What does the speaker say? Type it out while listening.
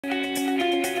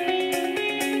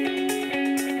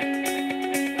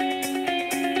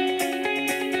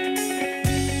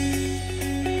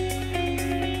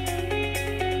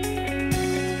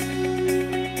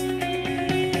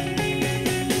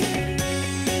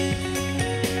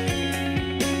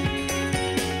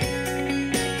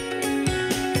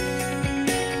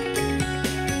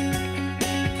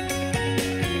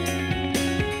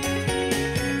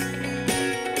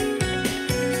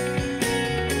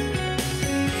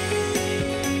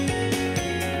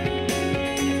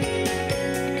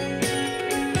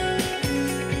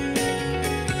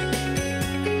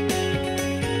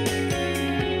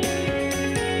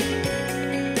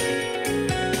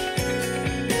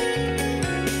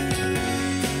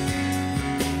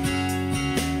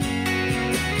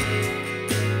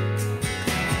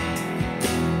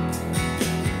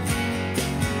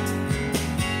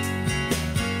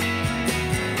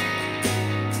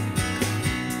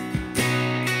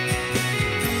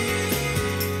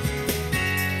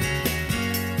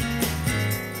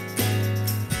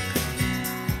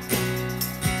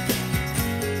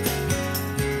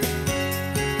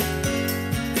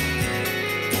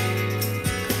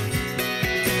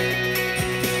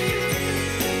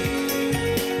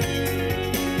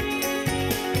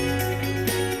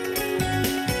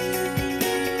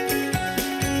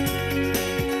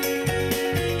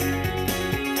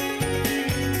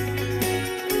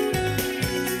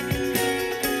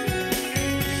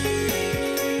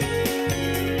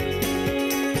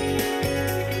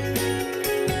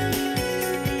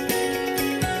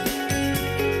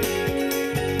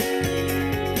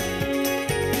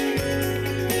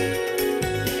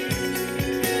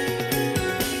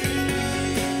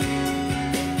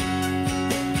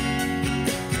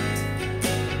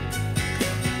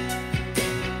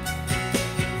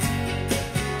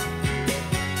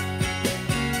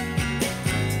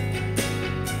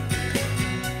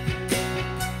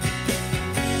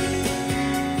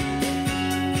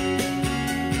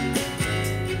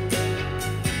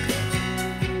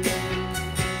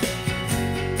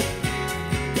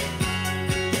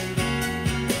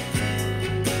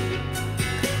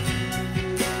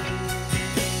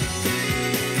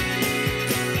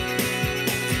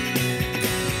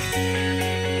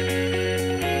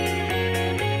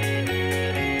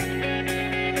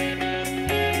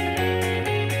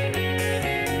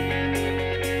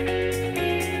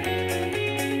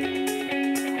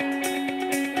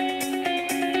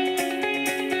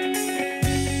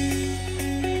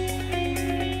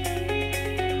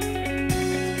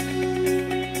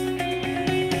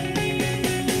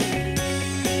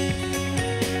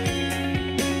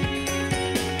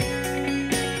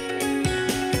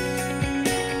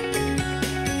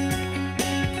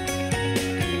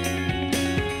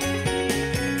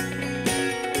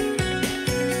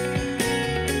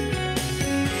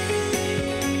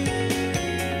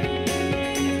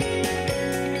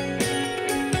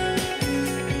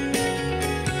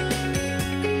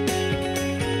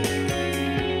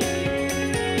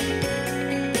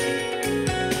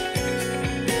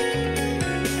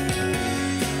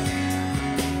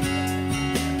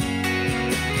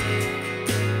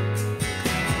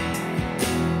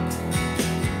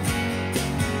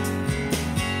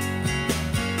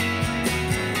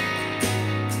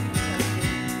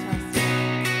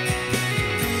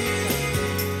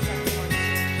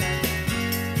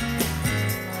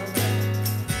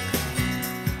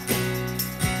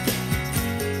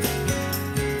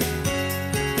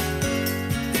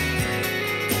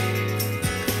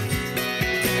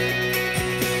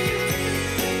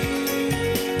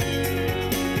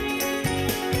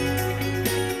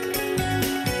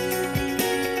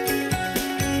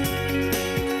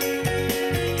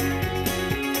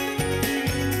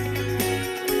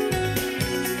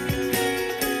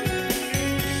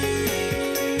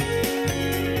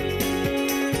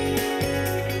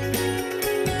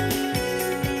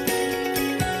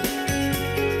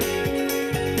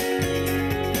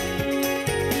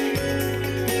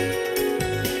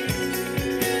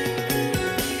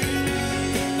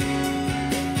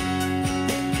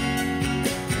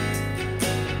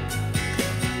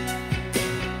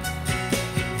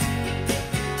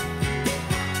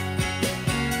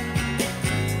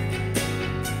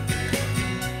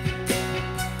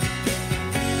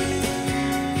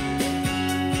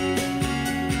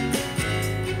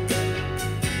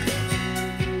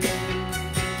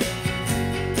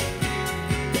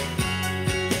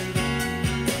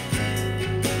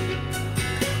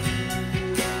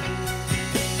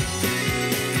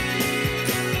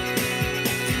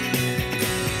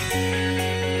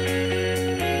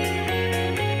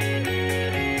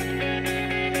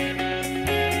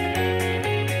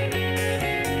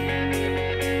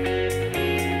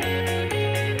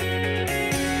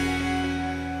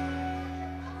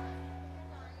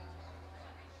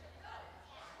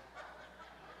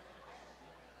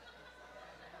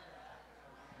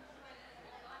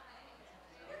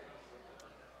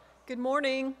Good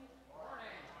morning.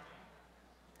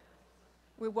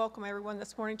 We welcome everyone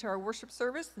this morning to our worship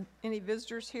service. Any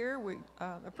visitors here, we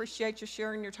appreciate you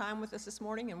sharing your time with us this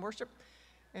morning in worship.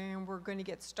 And we're going to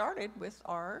get started with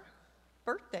our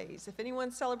birthdays. If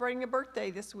anyone's celebrating a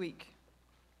birthday this week.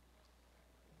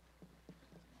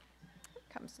 Here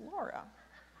comes Laura.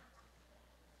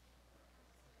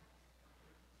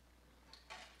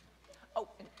 Oh,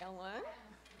 and Ellen.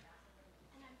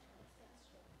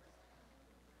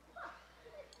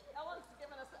 Ellen's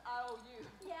giving us the IOU.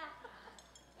 Yeah.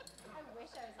 I wish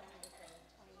I was only the same,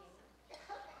 28.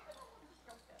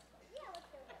 Yeah, let's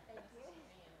go with that. Thank you.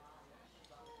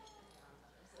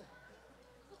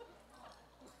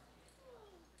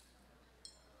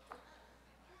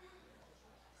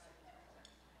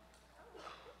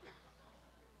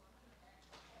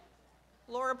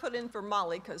 Laura put in for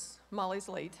Molly because Molly's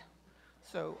late.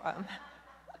 So, all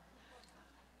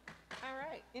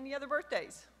right. Any other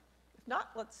birthdays? If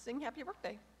not, let's sing happy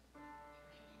birthday.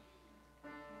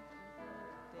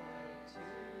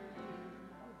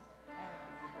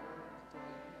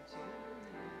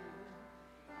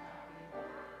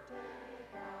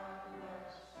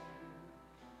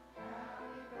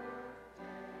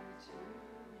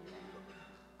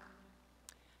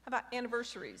 How about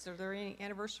anniversaries? Are there any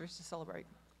anniversaries to celebrate?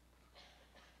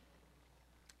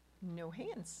 No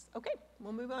hands. Okay,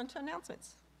 we'll move on to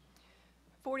announcements.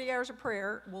 40 Hours of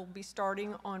Prayer will be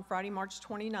starting on Friday, March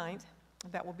 29th.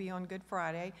 That will be on Good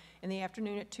Friday in the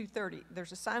afternoon at 2:30.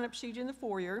 There's a sign-up sheet in the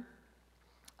foyer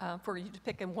for you to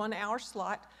pick a 1-hour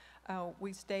slot.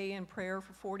 We stay in prayer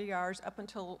for 40 hours up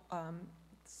until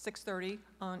 6:30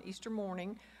 on Easter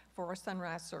morning for our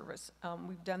sunrise service.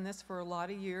 We've done this for a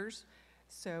lot of years.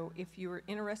 So if you're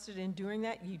interested in doing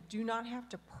that, you do not have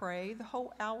to pray the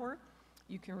whole hour.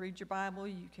 You can read your Bible,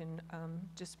 you can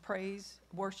just praise,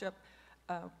 worship.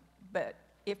 But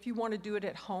if you want to do it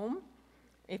at home,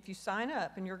 if you sign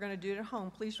up and you're going to do it at home,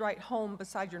 please write home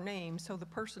beside your name so the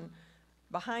person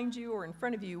behind you or in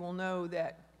front of you will know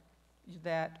that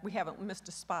we haven't missed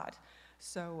a spot.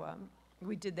 So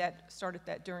we started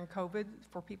that during COVID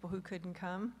for people who couldn't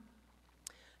come.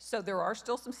 So there are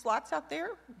still some slots out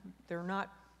there. They're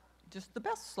not just the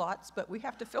best slots, but we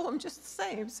have to fill them just the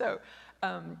same. So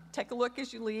take a look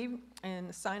as you leave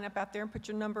and sign up out there and put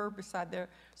your number beside there.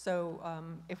 So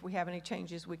if we have any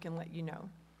changes, we can let you know.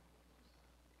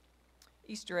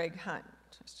 Easter egg hunt.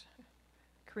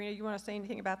 Karina, you want to say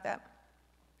anything about that?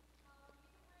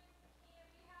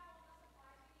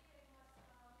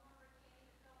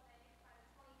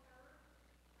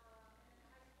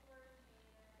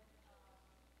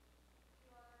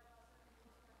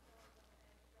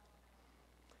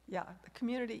 Yeah, the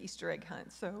community Easter egg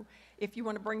hunt. So if you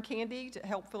want to bring candy to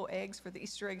help fill eggs for the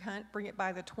Easter egg hunt, bring it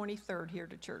by the 23rd here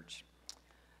to church.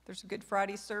 There's a Good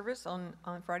Friday service on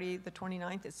Friday the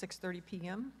 29th at 6:30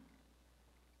 p.m.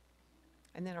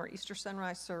 And then our Easter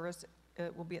sunrise service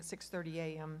will be at 6:30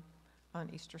 a.m. on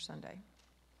Easter Sunday.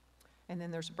 And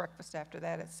then there's a breakfast after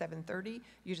that at 7:30.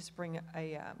 You just bring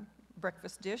a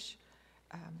breakfast dish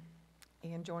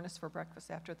and join us for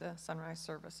breakfast after the sunrise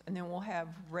service. And then we'll have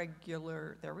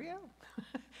regular, there we go.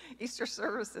 Easter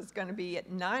service is going to be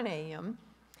at 9 a.m.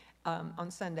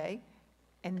 On Sunday.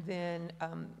 And then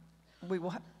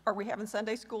are we having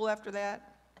Sunday school after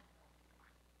that?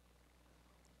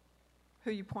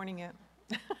 Who are you pointing at?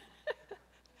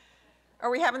 Are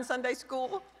we having Sunday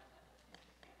school?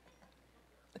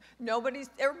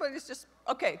 Everybody's just,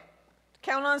 okay,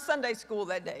 count on Sunday school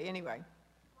that day anyway.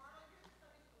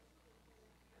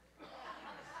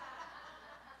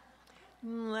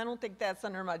 I don't think that's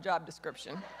under my job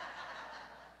description.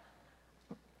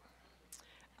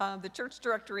 The church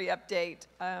directory update.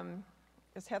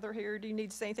 Is Heather here? Do you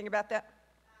need to say anything about that?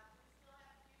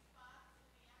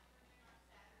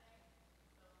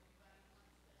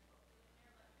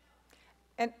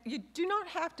 And you do not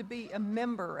have to be a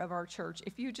member of our church.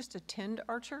 If you just attend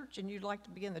our church and you'd like to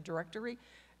be in the directory,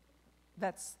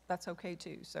 that's okay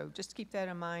too. So just keep that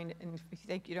in mind. And if you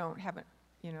think you haven't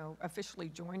officially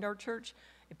joined our church,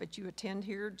 but you attend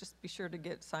here, just be sure to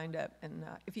get signed up. And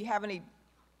if you have any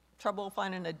trouble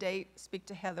finding a date, speak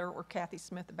to Heather or Kathy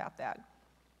Smith about that.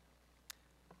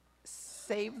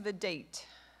 Save the date.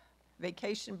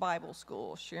 Vacation Bible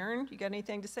School. Sharon, you got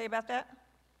anything to say about that?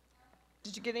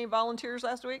 Did you get any volunteers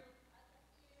last week?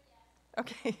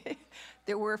 Okay.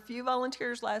 There were a few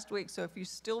volunteers last week, so if you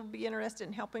still be interested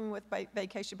in helping with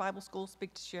Vacation Bible School,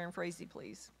 speak to Sharon Frazee,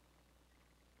 please.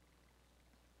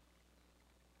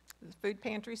 The food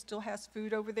pantry still has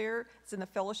food over there. It's in the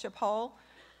fellowship hall.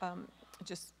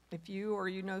 Just if you or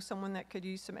you know someone that could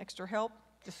use some extra help,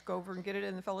 just go over and get it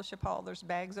in the fellowship hall. There's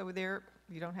bags over there.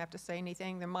 You don't have to say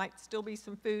anything. There might still be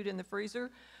some food in the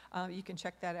freezer. You can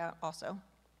check that out also.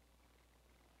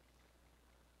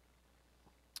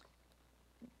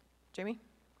 Jamie?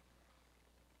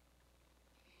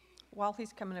 While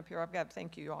he's coming up here, I've got to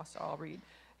thank you also. I'll read.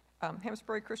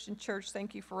 Hampsbury Christian Church,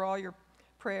 thank you for all your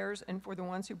prayers and for the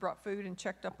ones who brought food and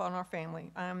checked up on our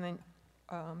family. I am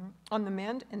on the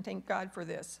mend, and thank God for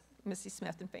this. Missy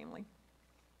Smith and family.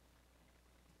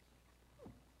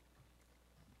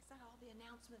 Is that all the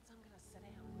announcements? I'm going to sit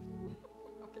down.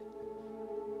 Okay.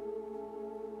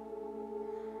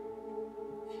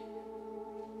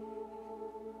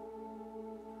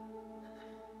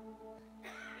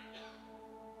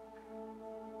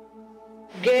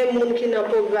 Gen moun ki nan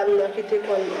program nan ki te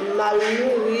kon mal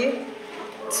mouri,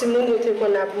 ti moun yo te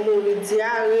kon ap mouri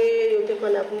diare, yo te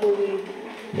kon ap mouri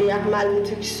ak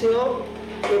malnutrition.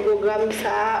 Le program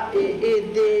sa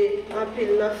aide an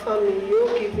pil nan famille yo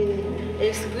ki vin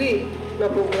inscrit nan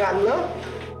program nan.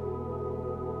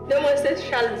 Moi c'est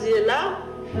Charles là,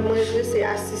 moi je suis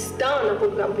assistant dans le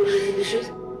programme pour les religieux.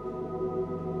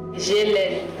 J'ai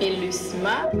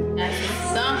Elusma,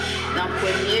 assistant dans le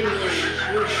premier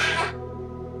jour.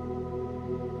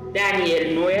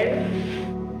 Daniel Noël,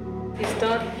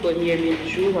 assistant premier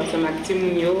jour ensemble avec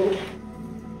Timounio.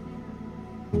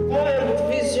 Moi, la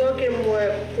vision que moi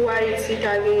pour Haïti a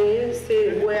gagné,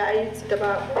 c'est que Haïti n'a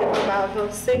pas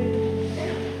avancé.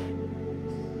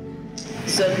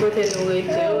 Zone côté nous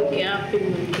était, il y a un peu de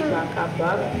monde qui pas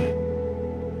capable.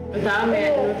 Nous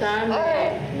avons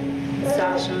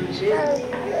ça a changé.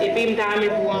 Et puis nous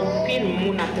avons pour un pile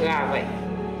monde à travailler.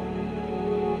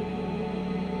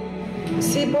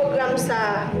 Si le programme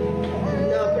ça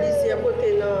dans plusieurs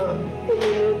côtés dans la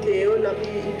communauté,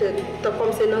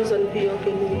 comme c'est dans la zone bio que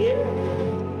nous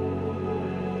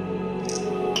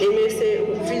sommes, mais c'est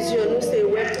vision nous, c'est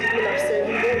ouais pour nous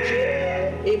servir bon Dieu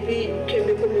et puis que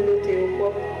les communautés au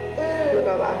propre nous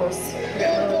va avancer.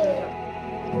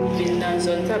 Dans la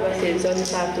zone ça parce que la zone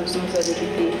ça tout son zone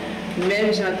qui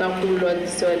même j'entends pour l'autre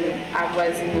zone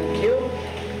avoisinante.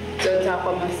 Donc, ça a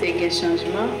commencé à des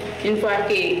changements. Une fois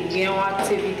qu'il y a une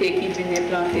activité qui vient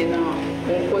planter dans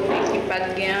un côté qui n'a pas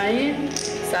de rien,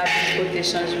 ça a un côté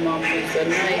changement pour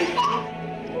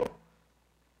seulement.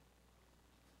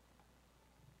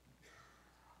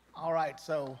 All right,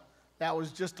 so that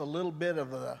was just a little bit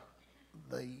of the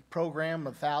program,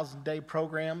 a 1,000-day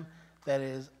program that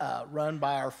is run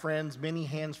by our friends, Many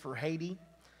Hands for Haiti.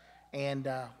 And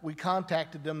we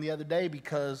contacted them the other day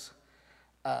because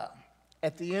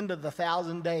at the end of the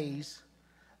 1,000 days,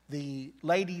 the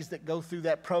ladies that go through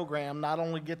that program not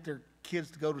only get their kids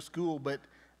to go to school, but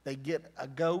they get a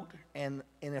goat, and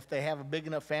if they have a big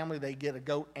enough family, they get a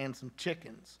goat and some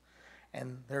chickens.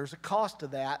 And there's a cost to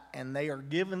that, and they are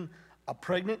given a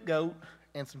pregnant goat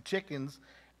and some chickens,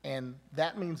 and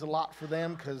that means a lot for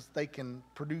them because they can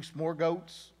produce more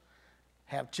goats,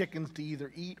 have chickens to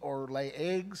either eat or lay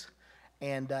eggs.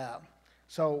 And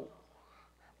so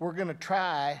we're going to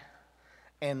try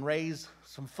and raise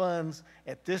some funds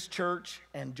at this church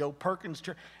and Joe Perkins'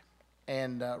 church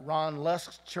and Ron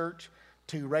Lusk's church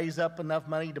to raise up enough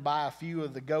money to buy a few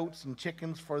of the goats and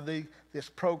chickens for this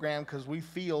program, because we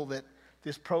feel that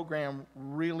this program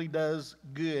really does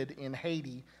good in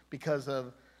Haiti because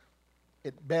of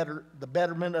the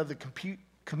betterment of the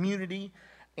community.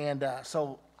 And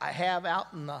so I have out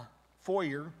in the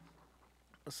foyer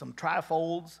some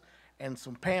trifolds and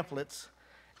some pamphlets,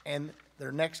 and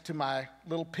they're next to my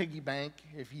little piggy bank.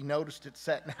 If you noticed, it's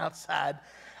sitting outside.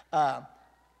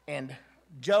 And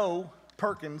Joe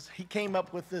Perkins, he came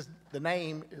up with the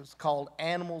name is called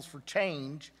Animals for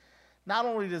Change. Not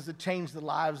only does it change the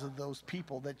lives of those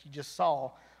people that you just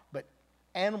saw, but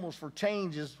Animals for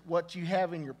Change is what you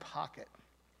have in your pocket.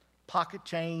 Pocket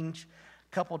change,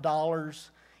 a couple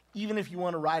dollars. Even if you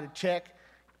want to write a check,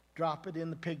 drop it in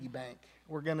the piggy bank.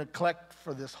 We're going to collect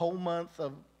for this whole month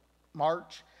of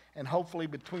March. And hopefully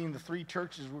between the three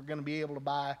churches, we're going to be able to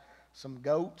buy some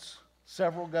goats,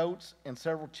 several goats, and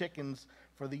several chickens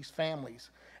for these families.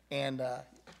 And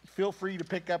feel free to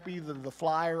pick up either the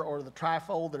flyer or the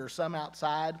trifold. There are some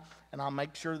outside, and I'll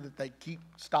make sure that they keep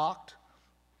stocked.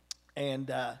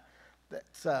 And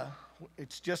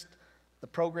it's just, the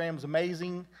program's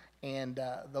amazing. And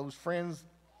those friends,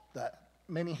 the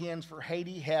Many Hands for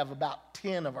Haiti, have about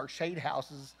 10 of our shade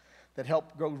houses that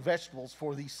help grow vegetables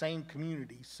for these same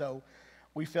communities. So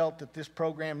we felt that this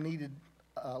program needed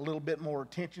a little bit more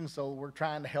attention, so we're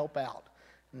trying to help out.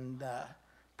 And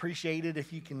appreciate it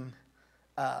if you can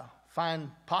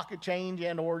find pocket change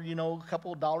and or, a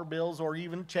couple of dollar bills or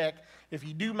even a check. If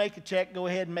you do make a check, go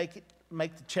ahead and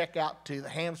make the check out to the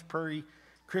Hampsbury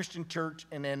Christian church,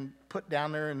 and then put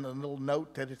down there in the little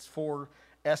note that it's for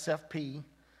SFP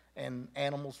and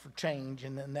Animals for Change,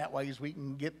 and then that way we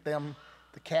can get them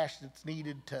the cash that's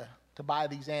needed to buy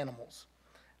these animals.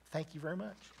 Thank you very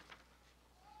much.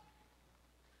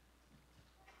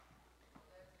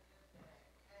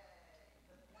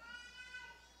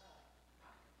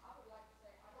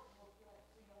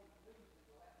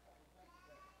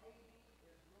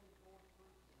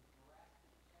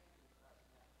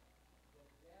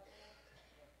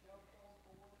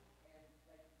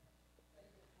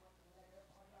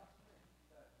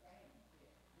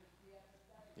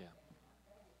 Yeah.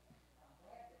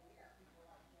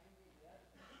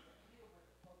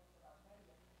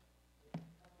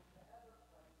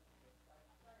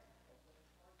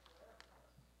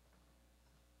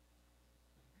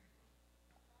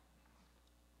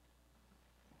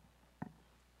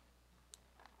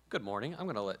 Good morning. I'm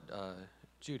going to let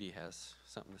Judy has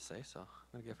something to say, so I'm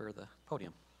going to give her the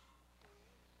podium.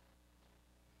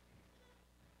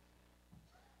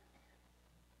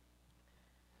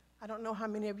 I don't know how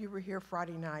many of you were here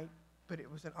Friday night, but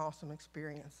it was an awesome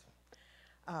experience.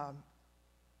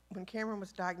 When Cameron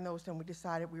was diagnosed and we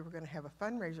decided we were going to have a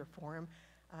fundraiser for him,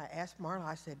 I asked Marla,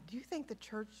 I said, do you think the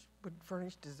church would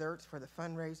furnish desserts for the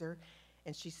fundraiser?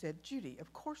 And she said, Judy,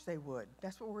 of course they would.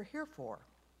 That's what we're here for.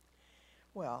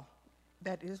 Well,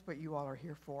 that is what you all are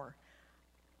here for.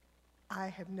 I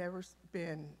have never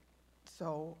been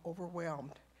so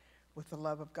overwhelmed with the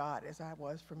love of God as I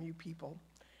was from you people.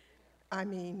 I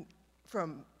mean,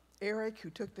 from Eric, who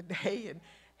took the day and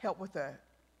helped with the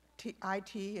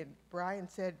IT, and Brian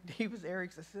said he was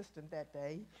Eric's assistant that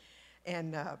day,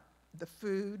 and the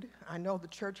food. I know the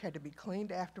church had to be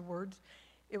cleaned afterwards.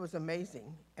 It was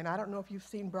amazing. And I don't know if you've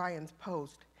seen Brian's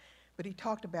post, but he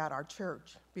talked about our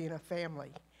church being a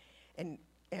family. And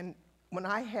when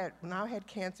I had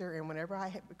cancer and whenever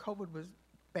COVID was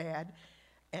bad,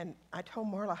 and I told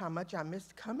Marla how much I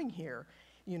missed coming here.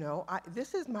 You know,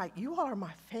 you all are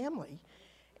my family.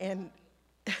 And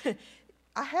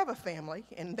I have a family,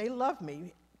 and they love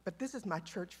me, but this is my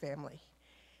church family.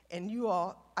 And you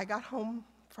all, I got home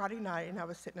Friday night, and I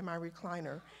was sitting in my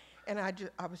recliner, and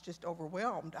I was just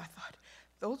overwhelmed. I thought,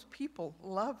 those people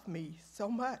love me so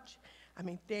much. I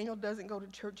mean, Daniel doesn't go to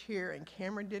church here, and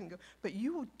Cameron didn't go, but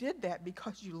you did that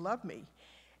because you love me.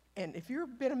 And if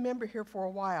you've been a member here for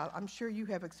a while, I'm sure you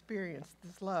have experienced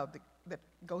this love that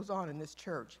goes on in this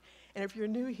church. And if you're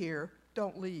new here,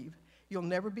 don't leave. You'll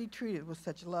never be treated with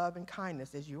such love and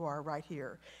kindness as you are right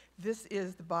here. This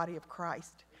is the body of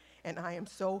Christ, and I am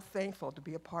so thankful to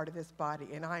be a part of this body.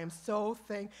 And I am so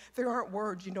there aren't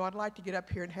words, you know, I'd like to get up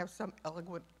here and have some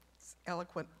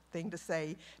eloquent thing to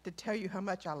say to tell you how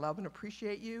much I love and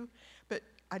appreciate you, but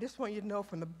I just want you to know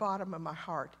from the bottom of my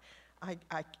heart,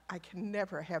 I can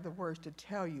never have the words to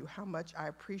tell you how much I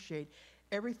appreciate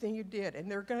everything you did.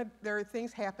 And there are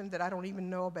things happen that I don't even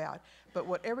know about. But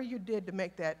whatever you did to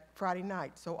make that Friday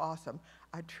night so awesome,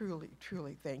 I truly,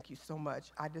 truly thank you so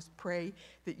much. I just pray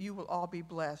that you will all be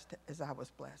blessed as I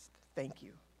was blessed. Thank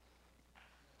you.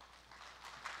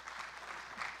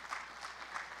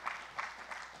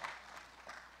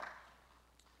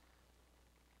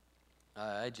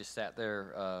 I just sat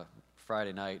there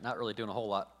Friday night, not really doing a whole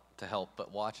lot to help,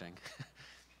 but watching.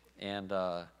 And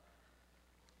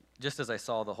just as I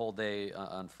saw the whole day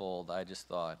unfold, I just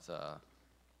thought,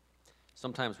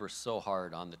 sometimes we're so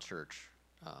hard on the church,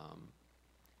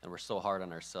 and we're so hard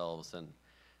on ourselves. And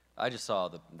I just saw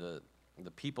the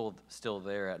people still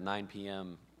there at 9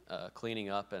 p.m. Cleaning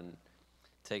up and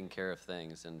taking care of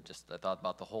things, and just I thought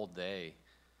about the whole day,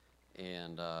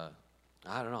 and I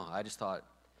don't know. I just thought,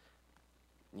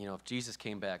 you know, if Jesus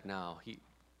came back now,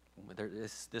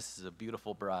 this is a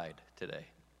beautiful bride today,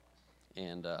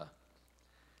 and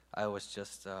I was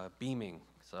just beaming.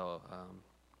 So,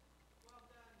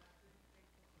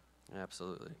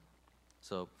 absolutely.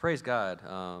 So praise God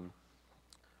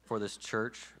for this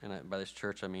church, and by this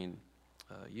church I mean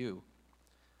you.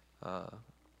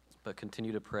 But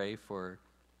continue to pray for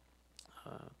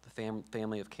the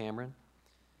family of Cameron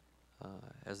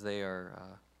as they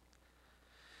are.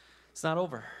 It's not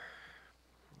over.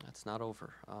 It's not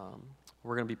over.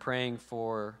 We're going to be praying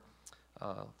for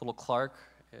little Clark.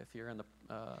 If you're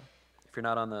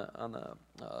not on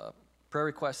the prayer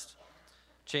request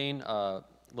chain,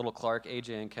 little Clark,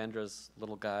 AJ and Kendra's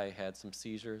little guy had some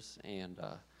seizures, and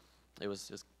it was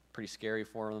just pretty scary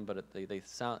for them. But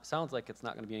sounds like it's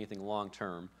not going to be anything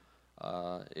long-term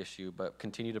issue. But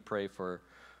continue to pray for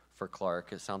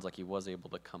Clark. It sounds like he was able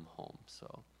to come home.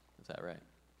 So is that right?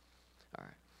 All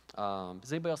right.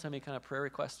 Does anybody else have any kind of prayer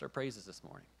requests or praises this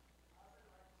morning?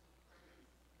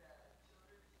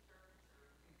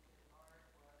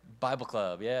 Bible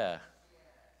club, yeah.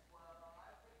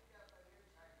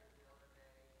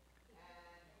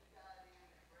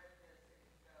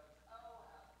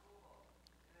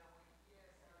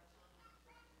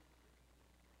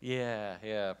 Yeah,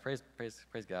 yeah. Praise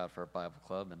God for a Bible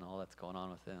club and all that's going on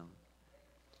with them.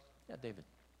 Yeah, David.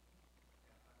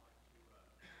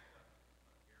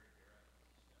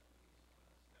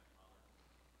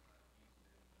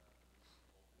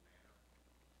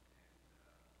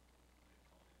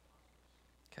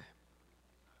 Okay.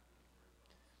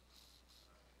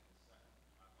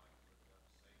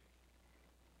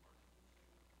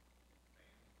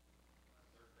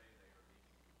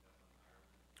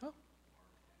 Oh,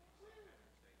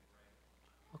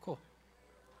 oh, cool.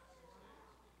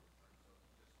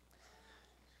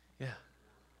 Yeah,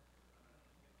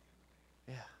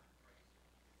 yeah.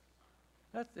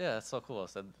 That's so cool.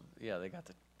 So yeah, they got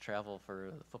to travel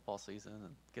for the football season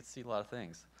and get to see a lot of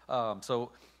things. We're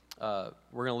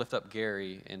gonna lift up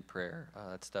Gary in prayer.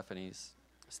 That's Stephanie's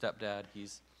stepdad.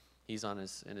 He's on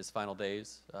his final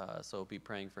days. So be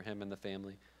praying for him and the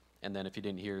family. And then if you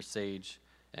didn't hear, Sage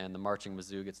and the marching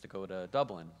Mizzou gets to go to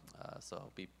Dublin.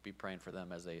 So be praying for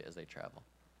them as they travel.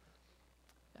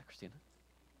 Yeah, Christina.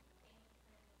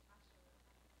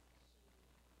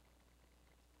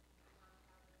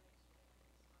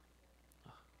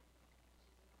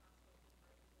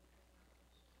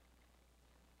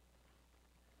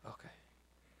 Okay.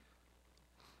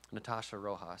 Natasha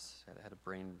Rojas had a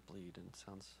brain bleed and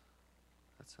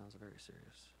that sounds very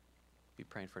serious. Be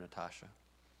praying for Natasha.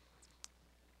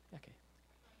 Okay.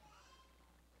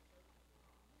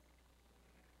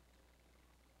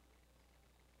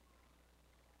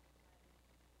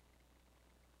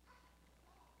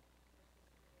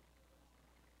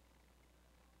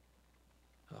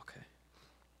 Okay.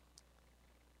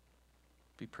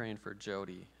 Be praying for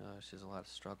Jody. She has a lot of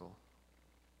struggle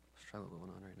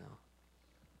going on right now.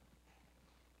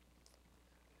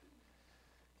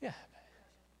 Yeah.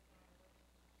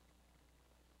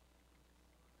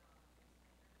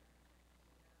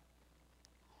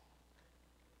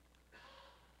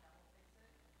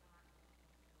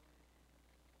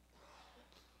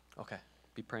 Okay.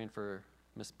 Be praying for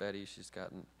Miss Betty.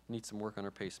 Needs some work on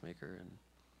her pacemaker, and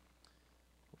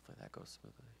hopefully that goes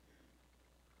smoothly.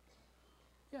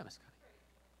 Yeah, Miss Connie.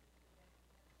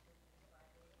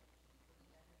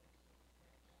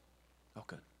 Oh,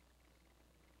 good.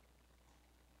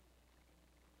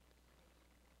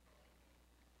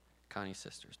 Connie's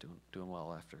sister's doing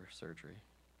well after surgery.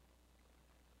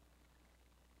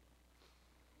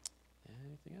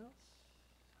 Anything else?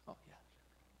 Oh, yeah.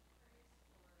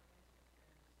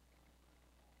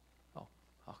 Oh,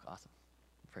 awesome.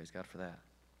 Praise God for that.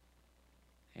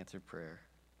 Answered prayer.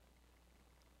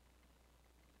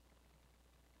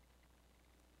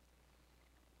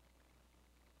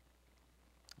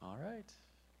 All right.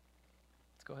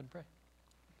 Let's go ahead and pray.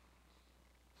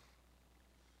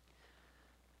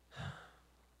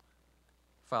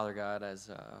 Father God,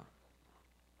 as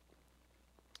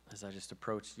I just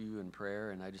approach you in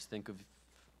prayer, and I just think of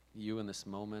you in this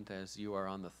moment as you are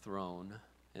on the throne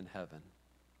in heaven.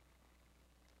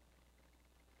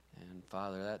 And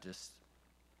Father, that just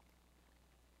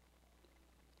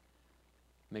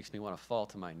makes me want to fall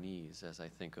to my knees as I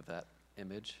think of that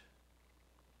image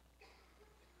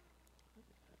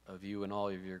of you in all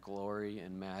of your glory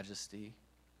and majesty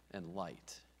and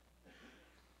light.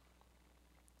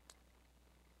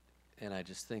 And I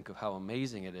just think of how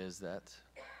amazing it is that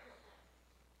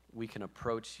we can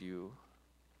approach you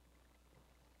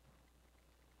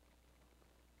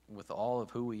with all of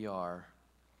who we are,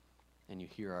 and you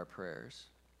hear our prayers.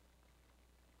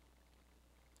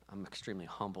 I'm extremely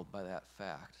humbled by that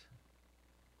fact.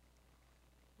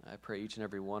 I pray each and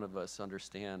every one of us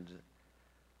understand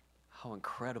how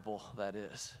incredible that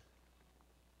is.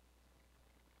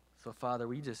 So, Father,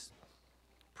 we just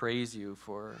praise you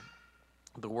for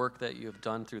the work that you have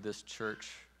done through this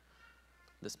church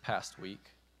this past week.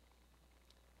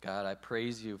 God, I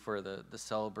praise you for the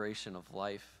celebration of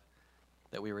life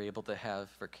that we were able to have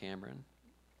for Cameron.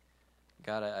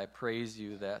 God, I praise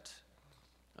you that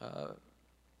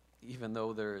even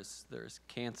though there's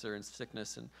cancer and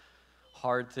sickness and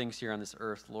hard things here on this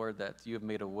earth, Lord, that you have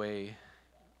made a way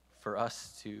for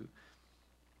us to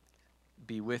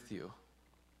be with you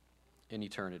in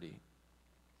eternity.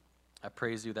 I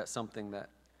praise you that something that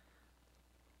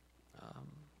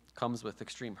comes with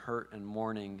extreme hurt and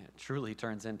mourning truly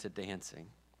turns into dancing.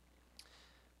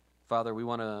 Father, we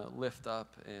want to lift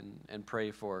up and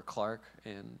pray for Clark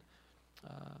and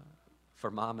for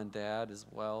Mom and Dad as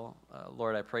well.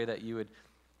 Lord, I pray that you would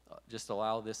just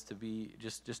allow this to be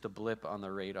just a blip on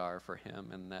the radar for him,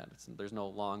 and that there's no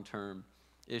long-term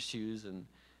issues and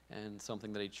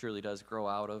something that he truly does grow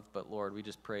out of. But Lord, we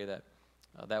just pray that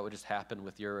that would just happen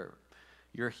with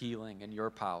your healing and your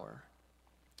power.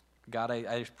 God,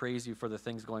 I just praise you for the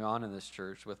things going on in this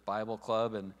church with Bible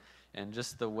Club and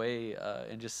just the way,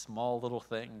 and just small little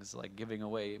things like giving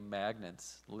away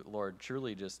magnets. Lord,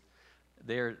 truly just,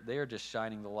 they are just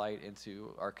shining the light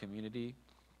into our community.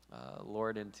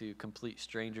 Lord, into complete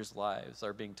strangers' lives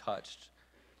are being touched.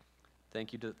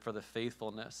 Thank you for the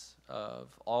faithfulness of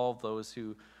all of those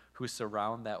who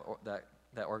surround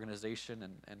that organization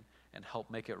and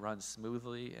help make it run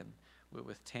smoothly, and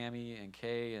with Tammy and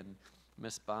Kay and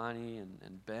Miss Bonnie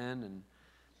and Ben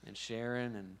and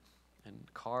Sharon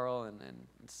and Carl and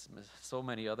so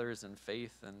many others, and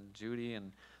Faith and Judy,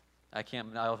 and I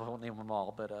won't name them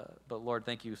all, but Lord,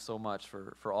 thank you so much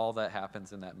for all that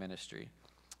happens in that ministry.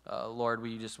 Lord,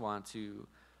 we just want to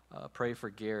pray for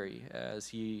Gary as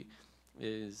he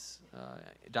is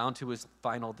down to his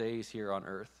final days here on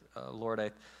earth.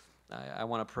 Lord, I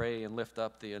want to pray and lift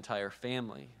up the entire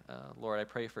family. Lord, I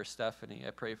pray for Stephanie.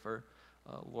 I pray for,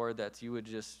 Lord, that you would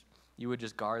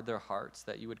just guard their hearts,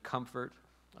 that you would comfort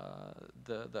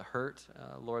the hurt,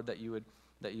 Lord, that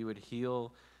you would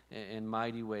heal in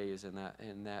mighty ways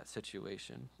in that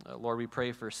situation. Lord, we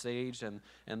pray for Sage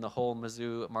and the whole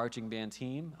Mizzou marching band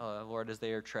team, Lord, as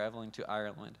they are traveling to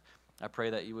Ireland. I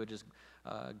pray that you would just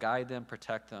guide them,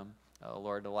 protect them,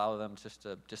 Lord, allow them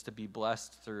just to be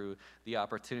blessed through the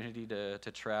opportunity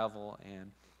to travel,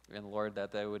 and Lord,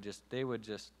 that they would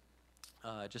just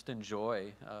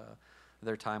enjoy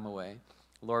their time away.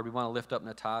 Lord, we want to lift up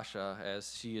Natasha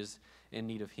as she is in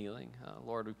need of healing.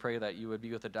 Lord, we pray that you would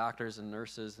be with the doctors and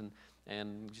nurses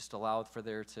and just allow for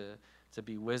there to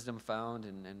be wisdom found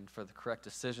and for the correct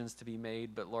decisions to be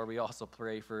made. But Lord, we also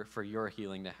pray for your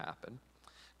healing to happen.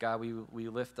 God, we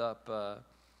lift up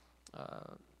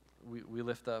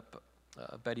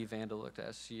Betty Vandelucht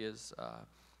as she is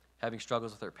having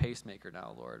struggles with her pacemaker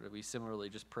now, Lord. We similarly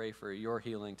just pray for your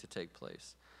healing to take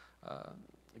place.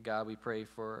 God, we pray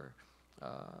for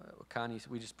Connie.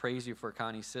 We just praise you for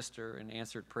Connie's sister and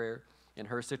answered prayer in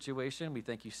her situation. We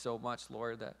thank you so much,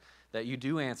 Lord, that you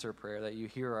do answer prayer, that you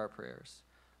hear our prayers.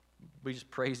 We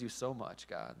just praise you so much,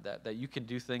 God, that you can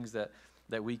do things that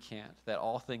we can't, that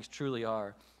all things truly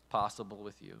are possible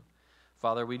with you.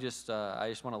 Father, I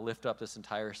just want to lift up this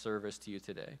entire service to you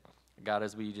today. God,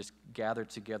 as we just gather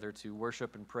together to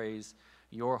worship and praise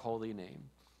your holy name.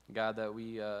 God, that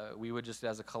we would just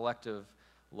as a collective,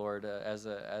 Lord, as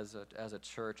a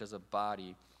church, as a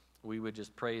body, we would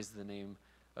just praise the name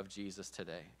of Jesus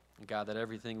today. And God, that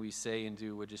everything we say and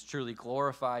do would just truly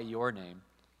glorify your name.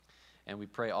 And we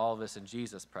pray all of this in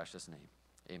Jesus' precious name.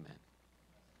 Amen.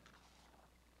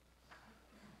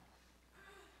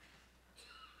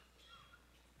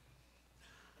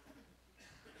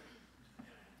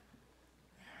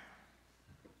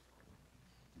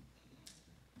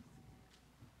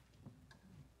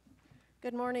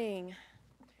 Good morning.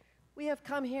 We have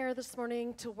come here this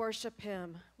morning to worship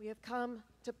him. We have come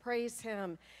to praise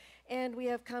him. And we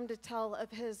have come to tell of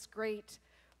his great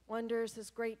wonders, his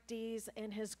great deeds,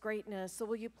 and his greatness. So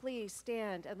will you please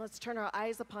stand and let's turn our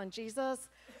eyes upon Jesus.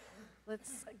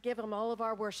 Let's give him all of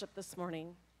our worship this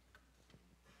morning.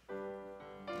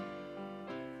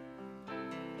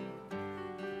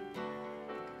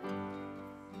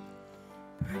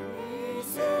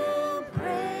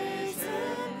 Praise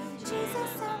him,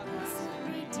 Jesus our blessed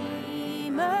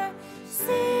Redeemer.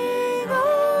 Sing,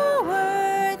 O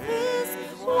earth, his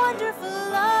wonderful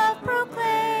love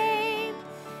proclaim.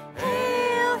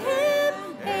 Hail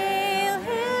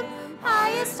him,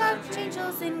 highest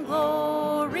archangels in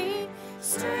glory.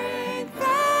 Strength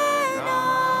and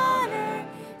honor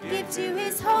give to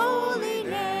his holy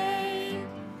name.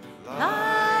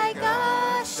 Like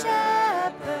a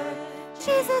shepherd,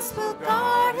 Jesus will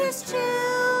guard his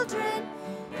children.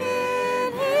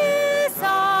 In his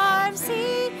arms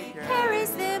he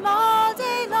carries them all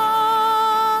day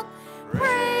long.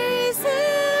 Praise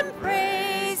him,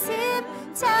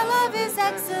 tell of his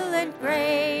excellent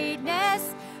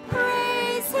greatness.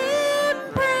 Praise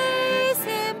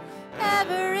him,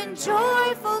 ever in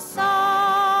joyful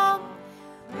song.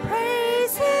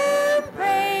 Praise him,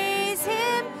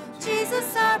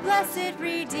 Jesus our blessed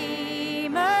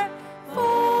Redeemer. For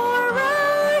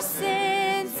our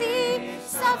sins he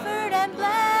suffered and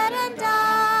bled and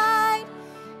died.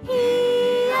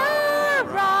 He our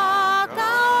rock,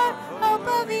 our hope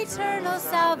of eternal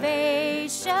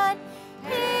salvation.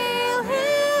 Hail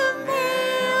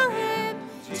him,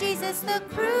 Jesus the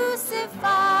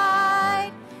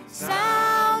crucified.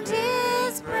 Sound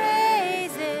his praise.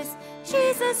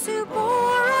 Jesus who bore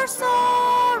our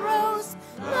sorrows,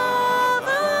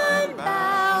 love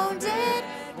unbounded,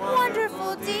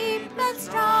 wonderful, deep, and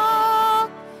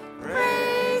strong.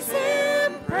 Praise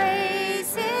him,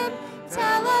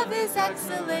 tell of his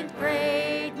excellent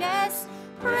greatness.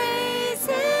 Praise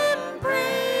him,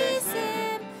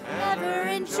 ever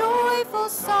in joyful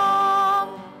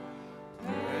song.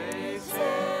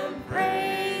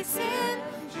 Praise him,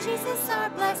 Jesus our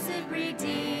blessed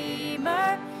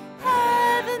Redeemer.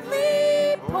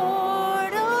 Heavenly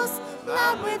portals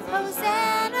loud with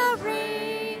Hosanna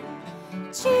ring.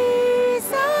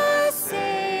 Jesus,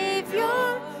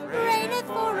 Savior, reigneth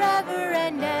forever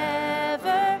and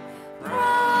ever.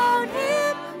 Crown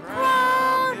him,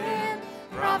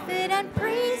 prophet and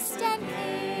priest and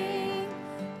king.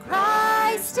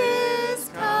 Christ is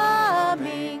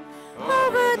coming,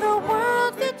 over the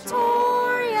world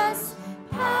victorious.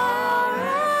 Power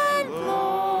and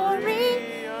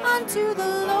glory unto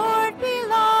the Lord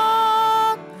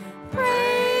belong.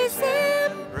 Praise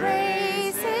him,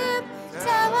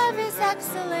 tell of his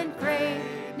excellent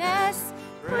greatness.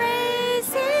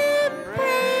 Praise him,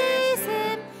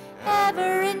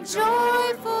 ever in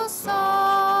joyful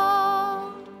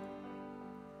song.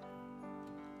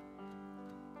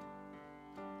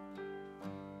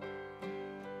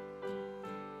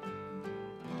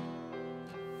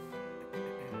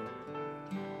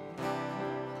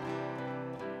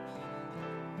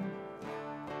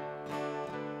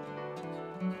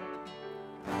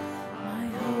 My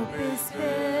hope is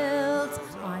built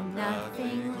on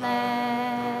nothing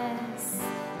less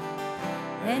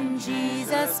than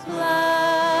Jesus'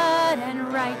 blood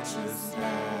and righteousness.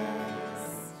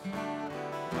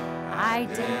 I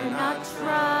dare not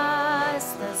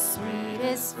trust the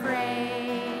sweetest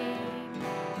frame,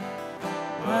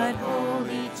 but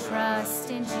wholly trust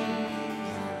in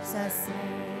Jesus'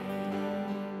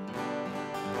 name.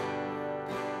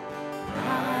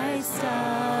 Christ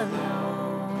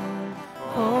alone,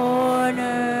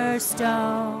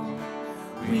 cornerstone,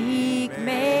 weak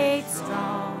made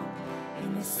strong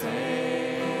in the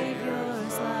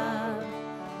Savior's love.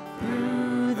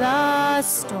 Through the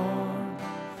storm,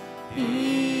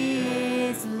 he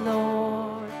is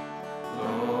Lord,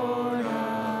 Lord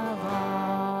of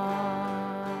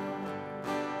all.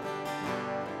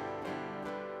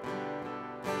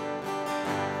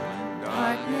 When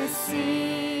darkness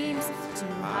seems to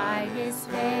hide his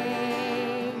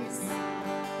face,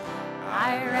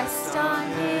 I rest on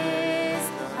his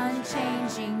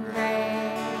unchanging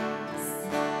grace.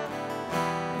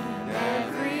 In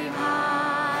every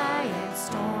high and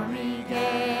stormy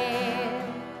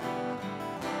gale,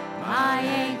 my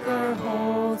anchor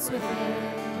holds within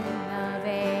the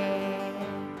veil.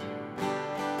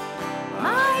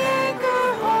 My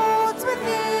anchor holds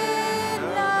within the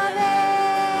veil.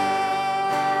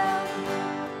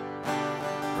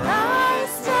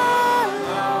 Christ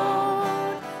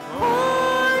alone,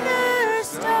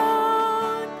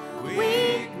 cornerstone,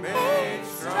 weak made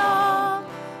strong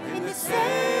in the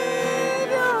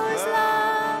Savior's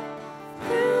love.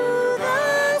 Through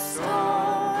the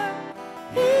storm,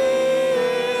 he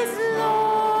is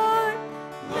Lord,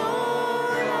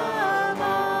 Lord of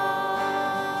all.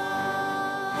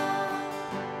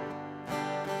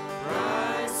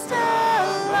 Christ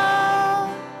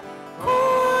alone,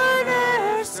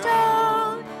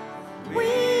 cornerstone,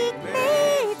 weak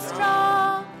made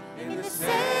strong in the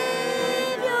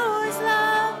Savior's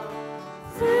love.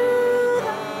 Through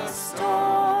the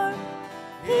storm,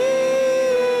 he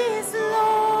is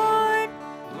Lord,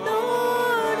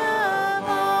 Lord of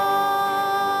all.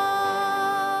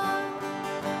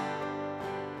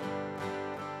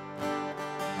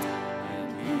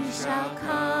 And he shall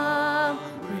come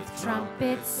with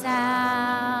trumpet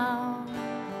sound.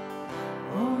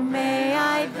 Oh, may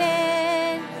I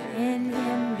then in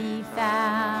him be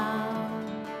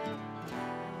found,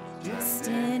 just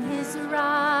in his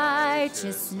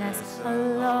righteousness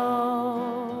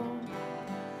alone,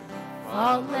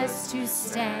 faultless to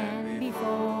stand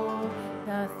before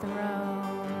the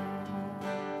throne.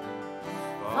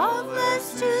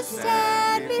 Faultless to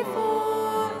stand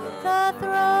before the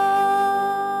throne.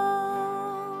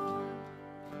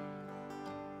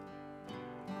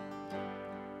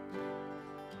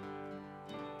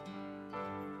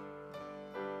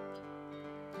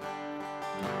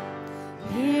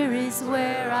 Here is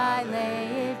where I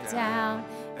lay it down,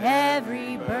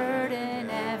 every burden,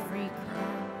 every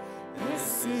crown.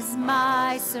 This is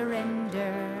my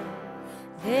surrender.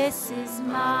 This is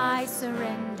my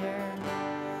surrender.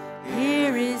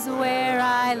 Here is where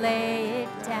I lay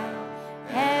it down,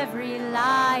 every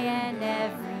lie and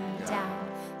every doubt.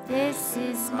 This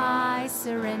is my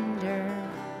surrender.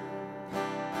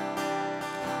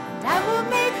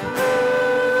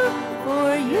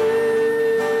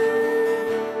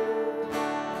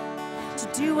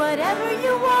 whatever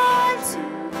you want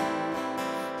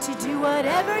to do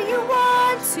whatever you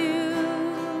want to,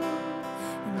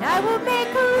 and I will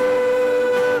make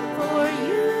room for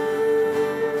you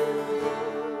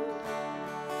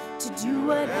to do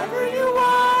whatever you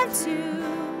want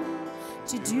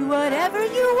to do whatever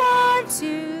you want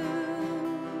to.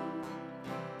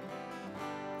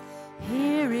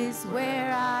 Here is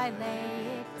where I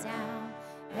lay it down,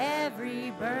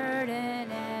 every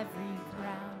burden, every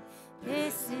crown.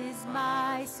 This is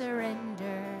my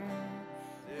surrender.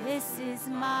 This is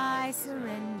my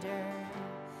surrender.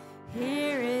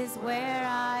 Here is where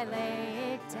I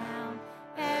lay it down,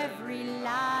 every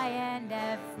lie and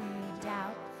every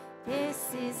doubt.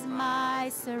 This is my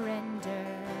surrender.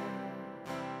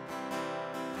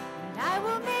 And I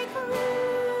will make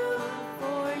room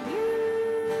for you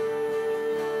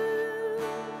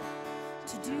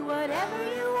to do whatever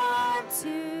you want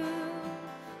to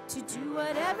do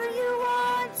whatever you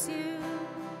want to.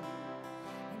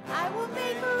 And I will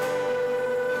make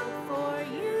room for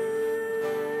you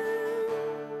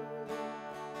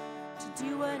to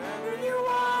do whatever you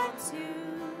want to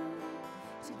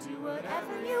do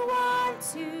whatever you want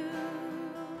to.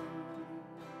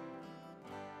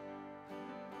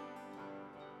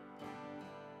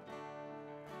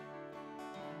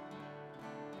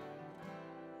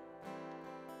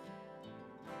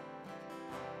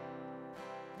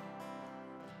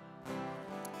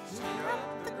 Tear up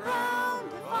the ground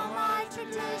of all my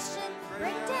tradition,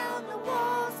 break down the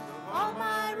walls of all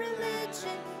my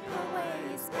religion. Your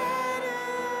way is better.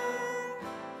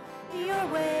 Your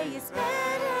way is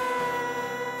better.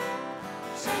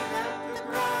 Shake up the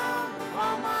ground of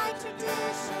all my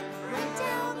tradition, break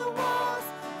down the walls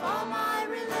of all my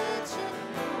religion.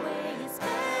 Your way is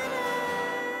better.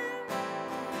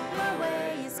 Your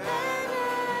way is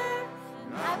better.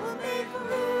 And I will make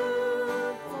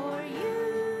room for you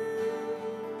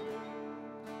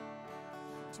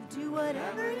to do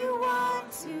whatever you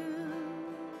want to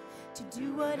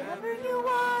do whatever you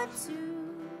want to.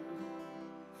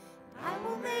 I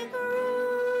will make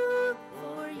room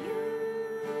for you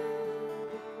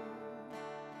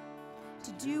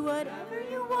to do whatever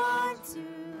you want to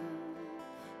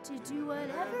do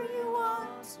whatever you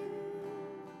want to.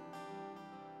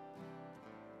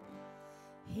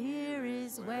 Here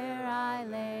is where I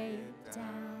lay it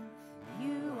down.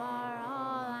 You are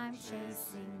all I'm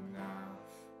chasing now.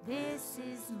 This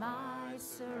is my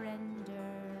surrender.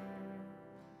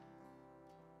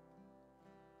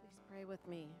 Please pray with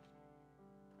me.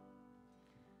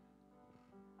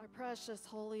 Our precious,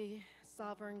 holy,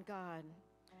 sovereign God,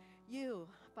 you,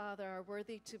 Father, are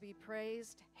worthy to be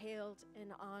praised, hailed,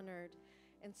 and honored.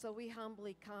 And so we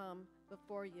humbly come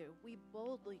before you. We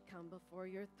boldly come before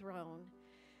your throne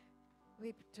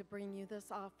to bring you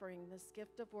this offering, this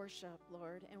gift of worship,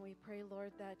 Lord. And we pray,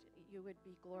 Lord, that you would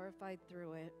be glorified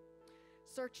through it.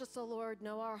 Search us, O Lord,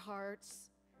 know our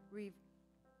hearts.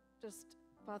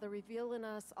 Father, reveal in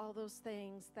us all those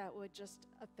things that would just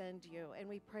offend you. And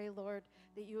we pray, Lord,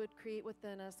 that you would create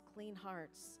within us clean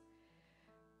hearts.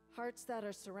 Hearts that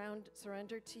are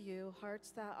surrendered to you, hearts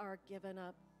that are given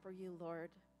up for you, Lord.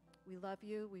 We love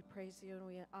you, we praise you, and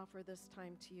we offer this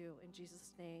time to you. In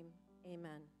Jesus' name,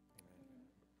 amen.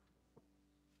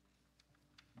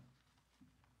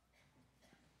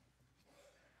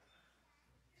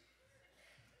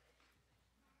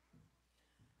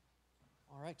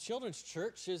 All right, Children's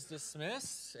Church is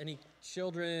dismissed. Any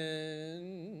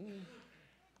children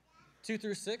 2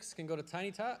 through 6 can go to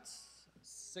Tiny Tots.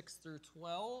 6 through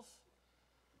 12.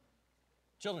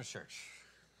 Children's Church.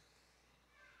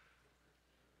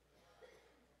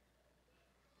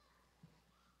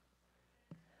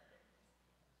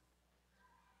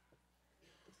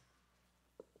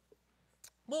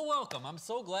 Well, welcome. I'm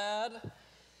so glad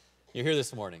you're here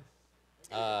this morning.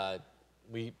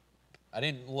 I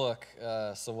didn't look,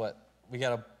 so what? We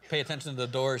got to pay attention to the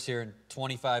doors here in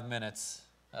 25 minutes.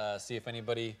 See if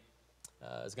anybody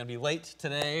is going to be late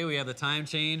today. We have the time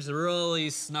change that really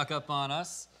snuck up on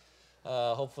us.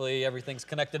 Hopefully everything's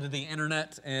connected to the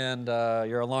internet and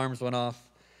your alarms went off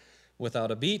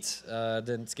without a beat.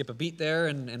 Didn't skip a beat there,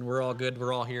 and we're all good.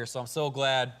 We're all here, so I'm so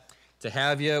glad to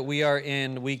have you. We are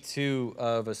in week 2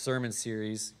 of a sermon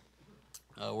series.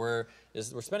 We're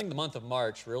spending the month of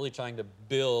March really trying to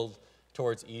build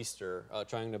towards Easter,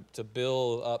 trying to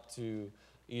build up to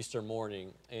Easter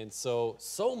morning. And so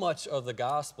much of the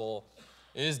gospel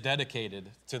is dedicated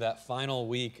to that final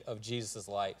week of Jesus'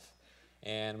 life.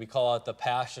 And we call it the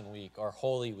Passion Week or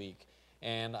Holy Week.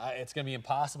 And it's going to be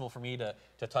impossible for me to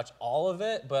touch all of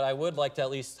it, but I would like to at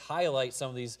least highlight some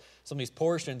of these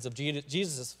portions of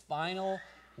Jesus' final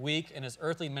week in his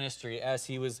earthly ministry as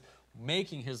he was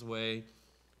making his way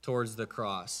towards the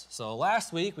cross. So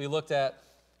last week we looked at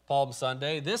Palm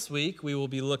Sunday. This week we will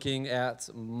be looking at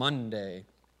Monday.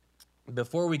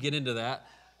 Before we get into that,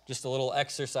 just a little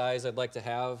exercise I'd like to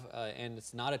have, and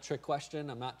it's not a trick question.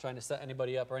 I'm not trying to set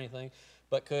anybody up or anything,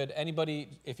 but could anybody,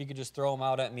 if you could just throw them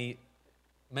out at me,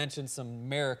 mention some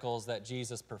miracles that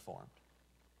Jesus performed?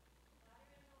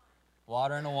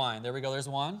 Water and wine. There we go. There's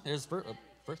one. There's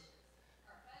first.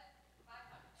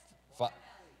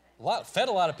 Fed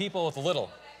a lot of people with a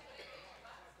little.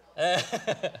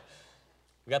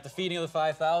 We got the feeding of the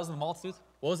 5,000, the multitudes.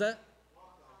 What was that?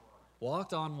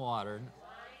 Walked on water.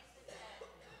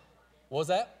 What was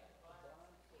that?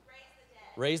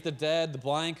 Raised the dead. The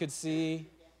blind could see.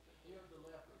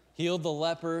 Healed the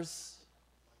lepers.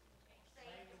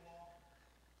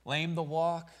 Lame the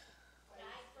walk.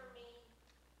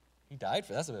 He died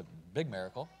for, that's a big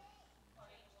miracle.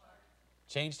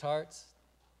 Changed hearts.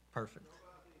 Perfect.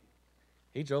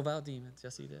 He drove out demons.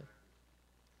 Yes, he did.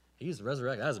 He's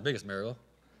resurrected. That was the biggest miracle.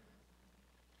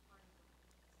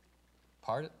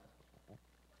 Parted.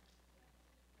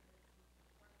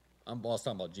 I was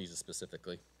talking about Jesus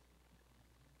specifically.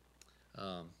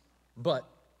 But,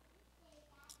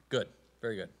 good.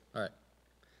 Very good. All right.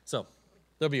 So,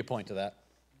 there'll be a point to that.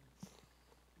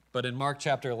 But in Mark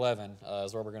chapter 11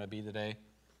 is where we're going to be today,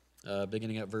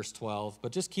 beginning at verse 12.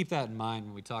 But just keep that in mind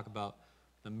when we talk about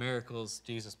the miracles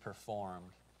Jesus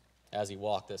performed as he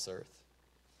walked this earth.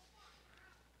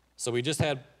 So we just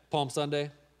had Palm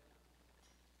Sunday.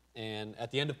 And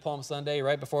at the end of Palm Sunday,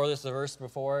 right before this, the verse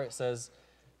before, it says,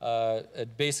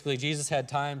 basically Jesus had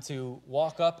time to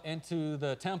walk up into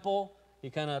the temple. He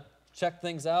kind of checked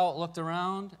things out, looked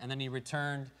around, and then he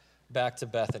returned back to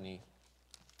Bethany.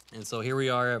 And so here we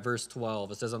are at verse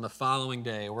 12. It says, on the following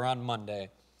day, we're on Monday,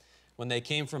 when they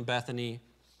came from Bethany,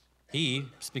 he,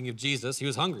 speaking of Jesus, he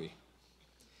was hungry.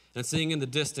 And seeing in the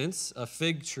distance a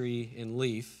fig tree in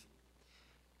leaf,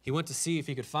 he went to see if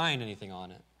he could find anything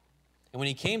on it. And when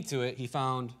he came to it, he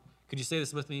found, could you say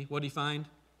this with me? What did he find?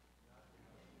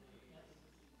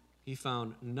 He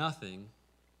found nothing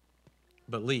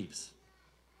but leaves.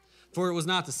 For it was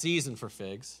not the season for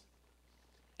figs.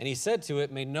 And he said to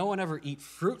it, may no one ever eat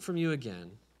fruit from you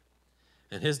again.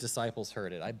 And his disciples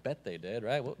heard it. I bet they did,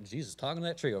 right? Well, Jesus talking to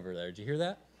that tree over there. Did you hear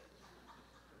that?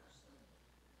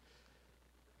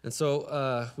 And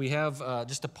so we have,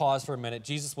 just to pause for a minute,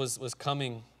 Jesus was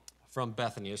coming from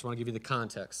Bethany. I just want to give you the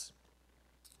context.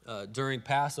 During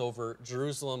Passover,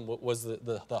 Jerusalem was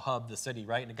the hub, the city,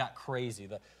 right? And it got crazy.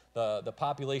 The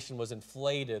population was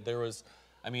inflated. There was,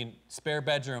 spare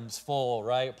bedrooms full,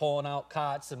 right? Pulling out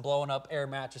cots and blowing up air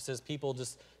mattresses, people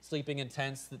just sleeping in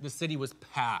tents. The city was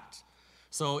packed.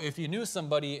 So if you knew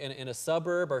somebody in a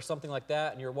suburb or something like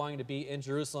that and you're wanting to be in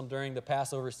Jerusalem during the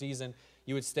Passover season,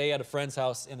 you would stay at a friend's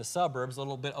house in the suburbs, a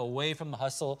little bit away from the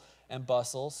hustle and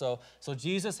bustle. So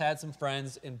Jesus had some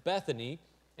friends in Bethany,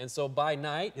 and so by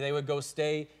night, they would go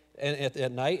stay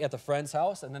at night at the friend's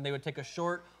house, and then they would take a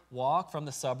short walk from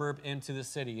the suburb into the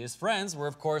city. His friends were,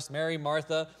 of course, Mary,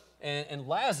 Martha, and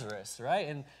Lazarus,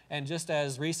 right? And just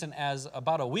as recent as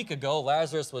about a week ago,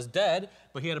 Lazarus was dead,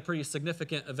 but he had a pretty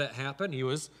significant event happen. He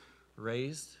was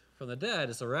raised from the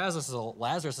dead. So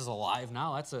Lazarus is alive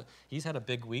now. He's had a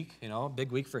big week, a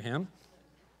big week for him.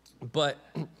 But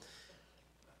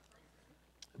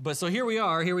so here we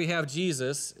are. Here we have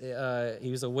Jesus.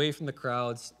 He was away from the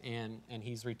crowds, and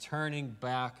he's returning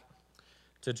back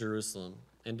to Jerusalem.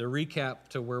 And to recap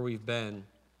to where we've been,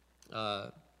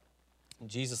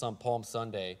 Jesus on Palm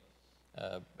Sunday,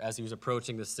 as he was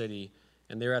approaching the city,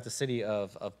 and they were at the city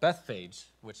of Bethphage,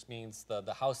 which means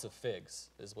the house of figs,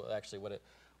 is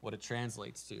what it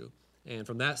translates to. And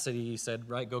from that city, he said,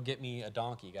 right, go get me a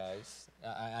donkey, guys.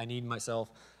 I need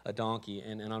myself a donkey.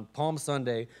 And on Palm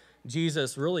Sunday,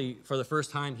 Jesus really, for the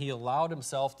first time, he allowed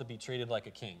himself to be treated like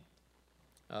a king.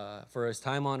 For his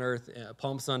time on earth,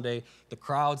 Palm Sunday, the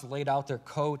crowds laid out their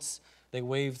coats. They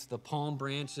waved the palm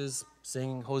branches,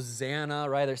 singing Hosanna,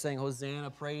 right? They're saying, Hosanna,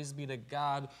 praise be to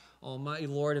God, Almighty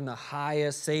Lord in the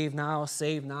highest, save now,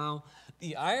 save now.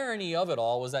 The irony of it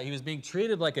all was that he was being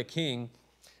treated like a king,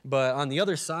 but on the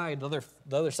other side, the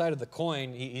other side of the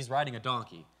coin, he's riding a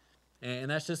donkey.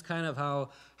 And that's just kind of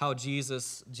how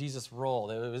Jesus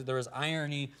rolled. There was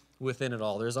irony within it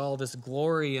all. There's all this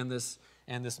glory and this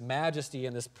majesty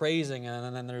and this praising,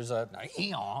 and then there's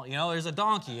there's a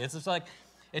donkey. It's just like,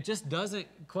 it just doesn't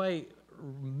quite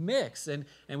mix. And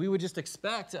we would just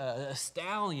expect a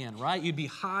stallion, right? You'd be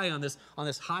high on this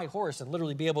high horse and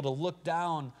literally be able to look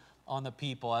down on the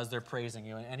people as they're praising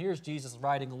you. And here's Jesus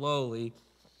riding lowly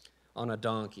on a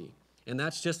donkey. And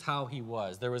that's just how he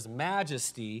was. There was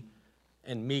majesty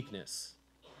and meekness.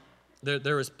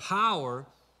 There was power,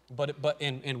 but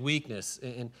in weakness.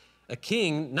 And a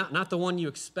king, not the one you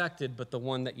expected, but the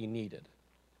one that you needed.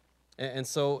 And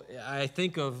so I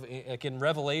think of, like in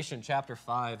Revelation chapter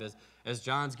 5, as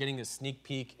John's getting this sneak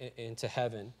peek into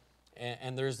heaven,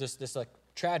 and there's this like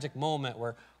tragic moment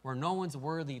where no one's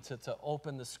worthy to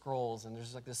open the scrolls, and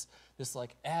there's like this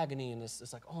like agony, and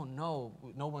this like, oh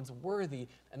no one's worthy.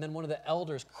 And then one of the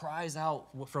elders cries out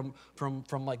from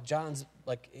like John's,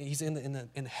 like he's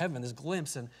in heaven, this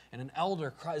glimpse, and an elder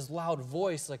cries loud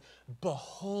voice like,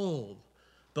 behold,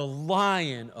 the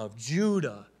Lion of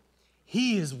Judah.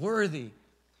 He is worthy.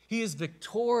 He is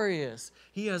victorious.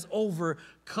 He has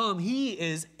overcome. He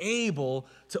is able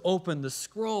to open the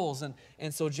scrolls.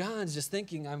 And so John's just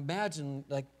thinking, I imagine,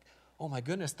 like, oh my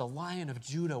goodness, the Lion of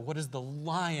Judah. What does the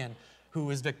lion who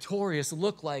is victorious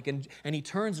look like? And he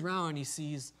turns around and he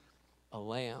sees a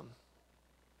lamb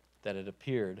that had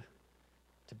appeared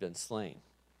to have been slain.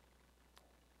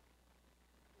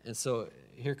 And so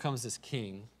here comes this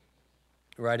king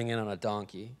riding in on a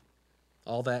donkey.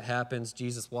 All that happens.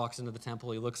 Jesus walks into the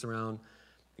temple. He looks around.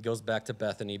 He goes back to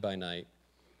Bethany by night.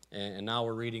 And now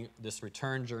we're reading this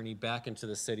return journey back into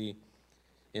the city,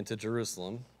 into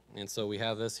Jerusalem. And so we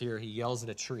have this here. He yells at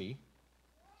a tree.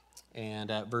 And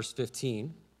at verse 15,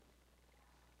 it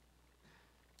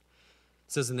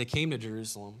says, and they came to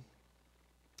Jerusalem.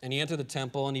 And he entered the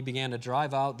temple, and he began to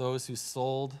drive out those who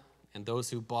sold and those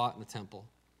who bought in the temple.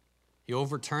 He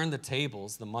overturned the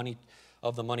tables, the money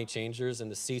changers,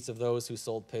 and the seats of those who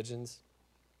sold pigeons.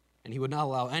 And he would not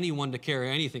allow anyone to carry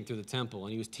anything through the temple.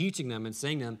 And he was teaching them and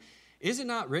saying to them, is it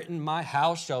not written, my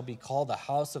house shall be called a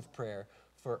house of prayer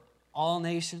for all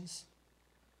nations?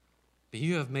 But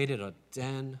you have made it a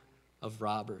den of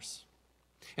robbers.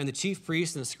 And the chief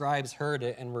priests and the scribes heard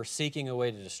it and were seeking a way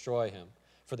to destroy him,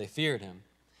 for they feared him,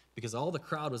 because all the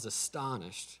crowd was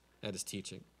astonished at his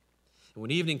teaching. And when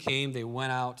evening came, they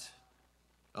went out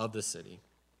of the city.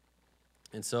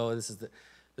 And so this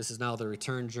is now the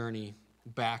return journey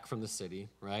back from the city,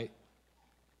 right?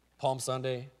 Palm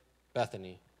Sunday,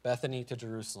 Bethany to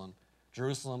Jerusalem.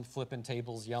 Jerusalem flipping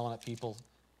tables, yelling at people,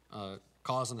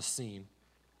 causing a scene.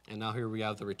 And now here we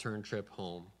have the return trip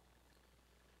home.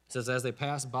 It says, as they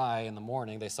passed by in the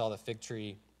morning, they saw the fig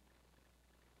tree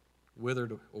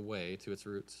withered away to its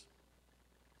roots.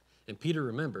 And Peter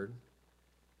remembered,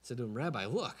 said to him, Rabbi,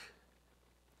 look,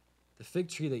 the fig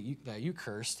tree that you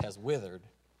cursed has withered.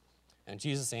 And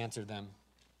Jesus answered them,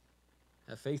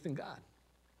 have faith in God.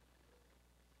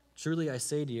 Truly I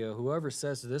say to you, whoever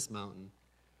says to this mountain,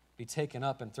 be taken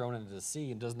up and thrown into the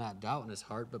sea, and does not doubt in his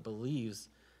heart, but believes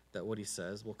that what he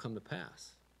says will come to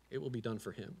pass, it will be done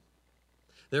for him.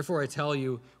 Therefore I tell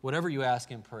you, whatever you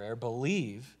ask in prayer,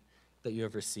 believe that you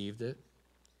have received it,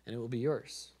 and it will be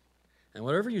yours. And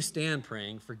whatever you stand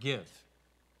praying, forgive,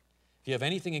 if you have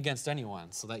anything against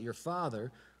anyone, so that your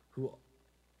Father, who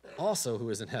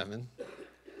is in heaven,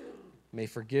 may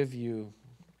forgive you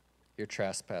your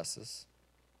trespasses.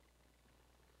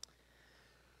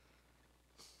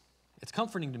 It's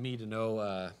comforting to me to know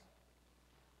I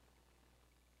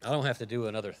don't have to do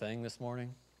another thing this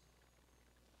morning,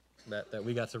 that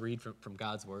we got to read from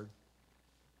God's Word.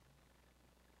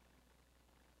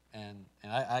 And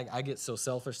I get so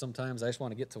selfish sometimes. I just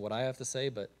want to get to what I have to say,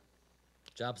 but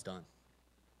job's done.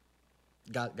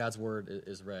 God's Word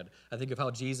is read. I think of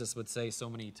how Jesus would say so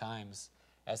many times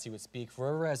as he would speak, for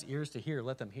whoever has ears to hear,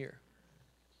 let them hear.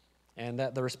 And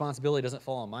that the responsibility doesn't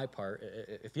fall on my part.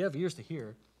 If you have ears to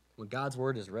hear, when God's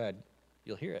Word is read,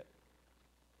 you'll hear it.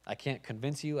 I can't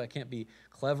convince you. I can't be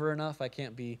clever enough. I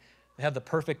can't have the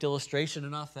perfect illustration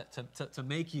enough to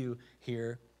make you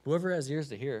hear. Whoever has ears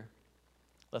to hear,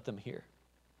 let them hear.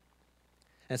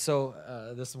 And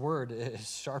so this Word is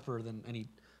sharper than any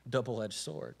double-edged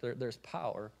sword. There's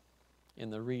power in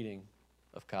the reading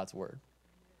of God's Word.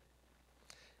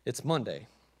 It's Monday,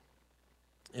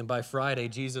 and by Friday,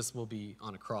 Jesus will be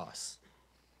on a cross.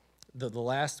 The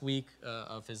last week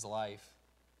of his life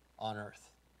on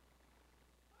earth.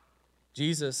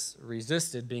 Jesus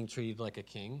resisted being treated like a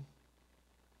king.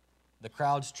 The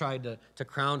crowds tried to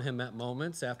crown him at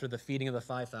moments after the feeding of the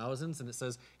 5,000s, and it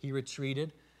says he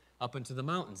retreated up into the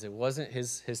mountains. It wasn't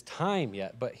his time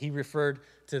yet, but he referred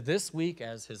to this week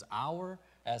as his hour,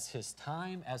 as his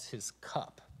time, as his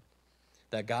cup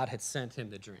that God had sent him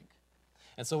to drink.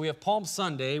 And so we have Palm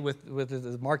Sunday with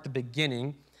mark the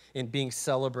beginning in being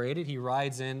celebrated. He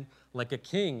rides in like a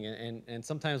king, and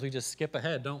sometimes we just skip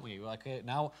ahead, don't we? Like, okay,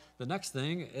 now the next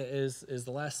thing is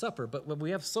the Last Supper, but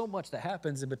we have so much that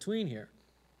happens in between here.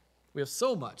 We have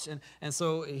so much, and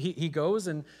so he goes,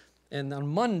 and And on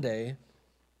Monday,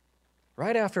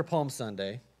 right after Palm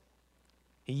Sunday,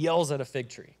 he yells at a fig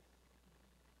tree.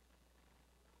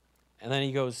 And then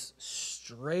he goes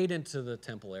straight into the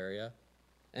temple area,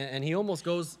 and he almost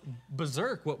goes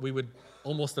berserk, what we would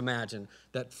almost imagine.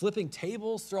 That flipping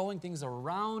tables, throwing things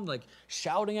around, like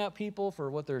shouting at people for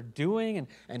what they're doing,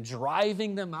 and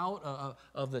driving them out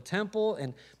of the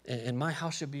temple. And my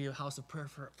house should be a house of prayer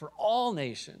for all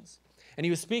nations. And he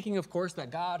was speaking, of course,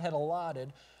 that God had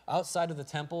allotted outside of the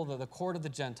temple the court of the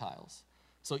Gentiles.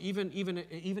 So even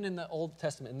in the Old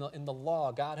Testament, in the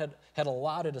law, God had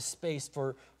allotted a space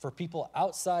for people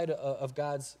outside of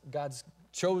God's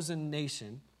chosen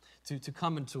nation to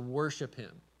come and to worship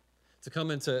him, to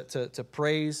come and to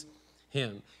praise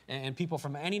him. And people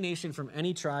from any nation, from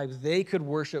any tribe, they could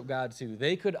worship God too.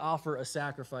 They could offer a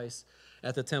sacrifice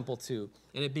at the temple too.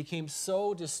 And it became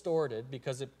so distorted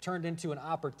because it turned into an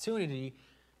opportunity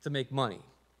to make money,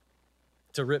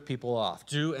 to rip people off,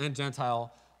 Jew and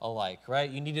Gentile alike, right?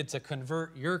 You needed to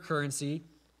convert your currency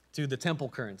to the temple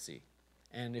currency.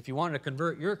 And if you wanted to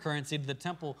convert your currency to the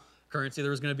temple currency, there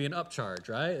was going to be an upcharge,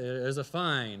 right? There's a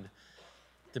fine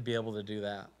to be able to do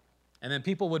that. And then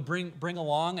people would bring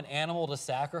along an animal to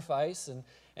sacrifice, and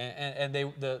they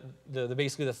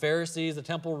basically the Pharisees, the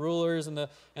temple rulers, and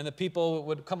the people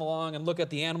would come along and look at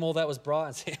the animal that was brought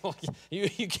and say, "Well,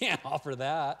 you can't offer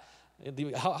that.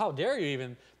 How dare you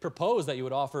even propose that you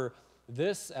would offer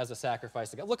this as a sacrifice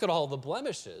to God? Look at all the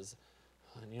blemishes."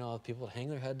 And people would hang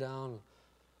their head down.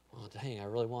 Well, dang, I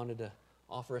really wanted to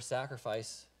offer a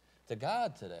sacrifice to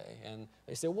God today. And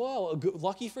they say, well,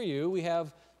 lucky for you, we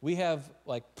have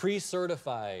like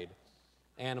pre-certified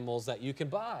animals that you can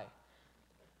buy.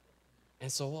 And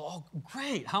so, well, oh,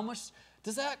 great, how much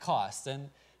does that cost? And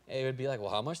it would be like, well,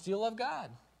 how much do you love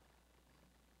God?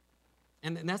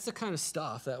 And that's the kind of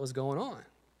stuff that was going on.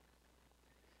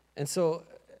 And so,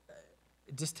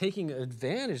 just taking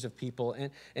advantage of people.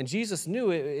 And Jesus knew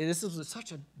this was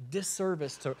such a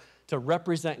disservice to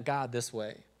represent God this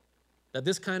way, that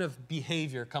this kind of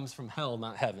behavior comes from hell,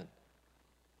 not heaven.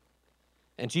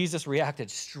 And Jesus reacted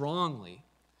strongly,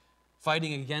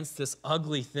 fighting against this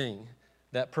ugly thing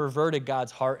that perverted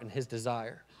God's heart and his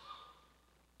desire.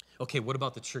 Okay, what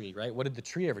about the tree, right? What did the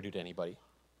tree ever do to anybody?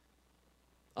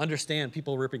 Understand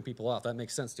people ripping people off. That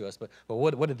makes sense to us. But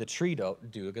what did the tree do?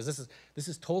 Because this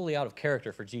is totally out of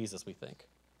character for Jesus, we think.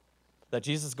 That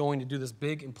Jesus is going to do this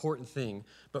big, important thing.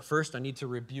 But first, I need to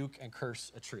rebuke and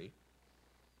curse a tree.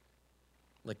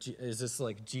 Like, is this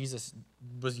like Jesus,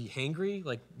 was he hangry?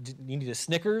 Like, you need a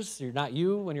Snickers? You're not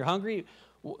you when you're hungry?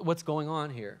 What's going on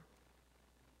here?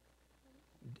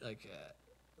 Like,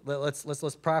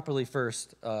 let's properly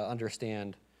first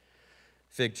understand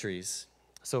fig trees.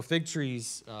 So fig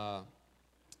trees that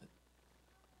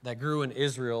grew in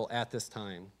Israel at this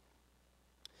time,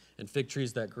 and fig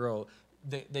trees that grow,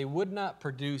 they would not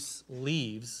produce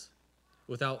leaves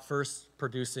without first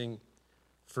producing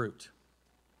fruit.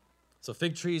 So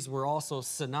fig trees were also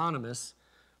synonymous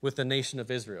with the nation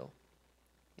of Israel.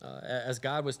 As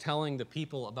God was telling the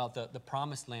people about the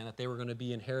promised land that they were going to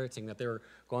be inheriting, that they were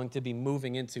going to be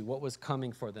moving into, what was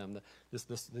coming for them.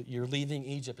 You're leaving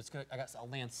Egypt. I got a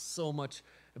land so much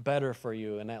better for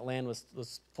you. And that land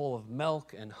was full of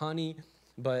milk and honey.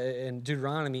 But in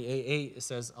Deuteronomy 8:8, it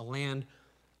says a land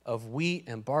of wheat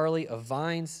and barley, of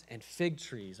vines and fig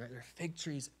trees. Right? There are fig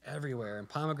trees everywhere. And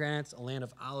pomegranates, a land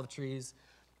of olive trees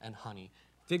and honey.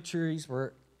 Fig trees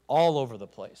were all over the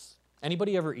place.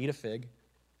 Anybody ever eat a fig?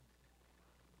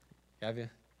 Have you?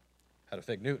 Had a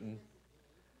fig Newton.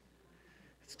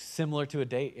 It's similar to a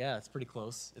date. Yeah, it's pretty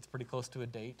close. It's pretty close to a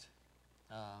date.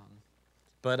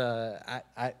 But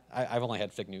I've only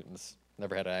had fig Newtons.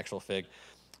 Never had an actual fig.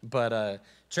 But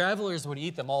travelers would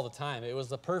eat them all the time. It was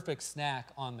the perfect snack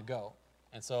on the go.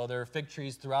 And so there are fig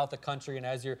trees throughout the country, and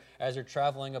as you're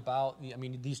traveling about, I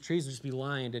mean, these trees would just be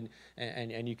lined,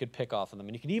 and you could pick off of them,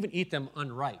 and you could even eat them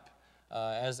unripe.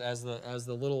 As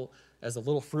the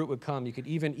little fruit would come, you could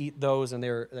even eat those, and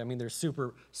they're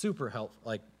super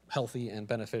healthy and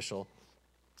beneficial.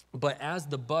 But as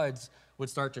the buds would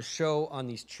start to show on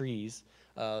these trees,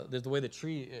 the way the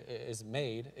tree is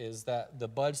made is that the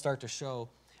buds start to show,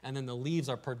 and then the leaves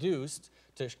are produced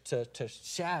to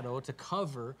shadow, to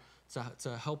cover,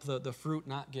 to help the fruit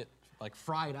not get like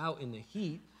fried out in the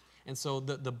heat. And so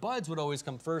the buds would always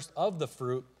come first of the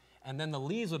fruit, and then the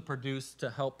leaves would produce to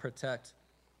help protect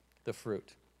the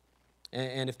fruit.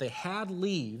 And if they had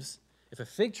leaves, if a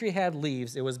fig tree had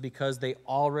leaves, it was because they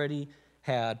already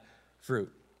had fruit.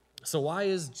 So why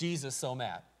is Jesus so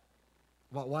mad?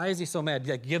 Why is he so mad?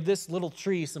 Like, give this little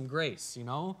tree some grace, you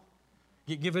know?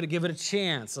 Give it a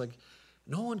chance. Like,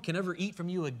 no one can ever eat from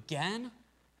you again.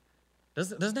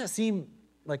 Doesn't that seem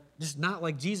like just not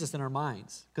like Jesus in our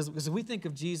minds? Because we think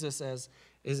of Jesus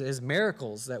as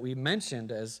miracles that we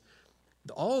mentioned, as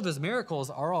all of his miracles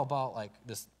are all about like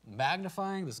this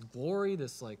magnifying, this glory,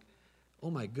 this like,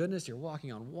 oh my goodness, you're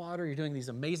walking on water, you're doing these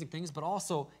amazing things, but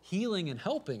also healing and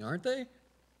helping, aren't they?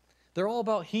 They're all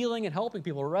about healing and helping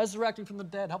people, resurrecting from the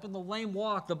dead, helping the lame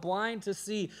walk, the blind to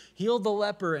see, heal the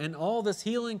leper, and all this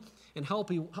healing and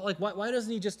helping. Like, why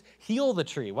doesn't he just heal the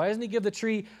tree? Why doesn't he give the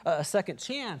tree a second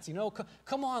chance? You know,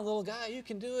 come on, little guy, you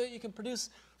can do it. You can produce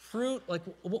fruit. Like,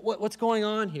 what's going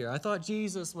on here? I thought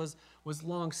Jesus was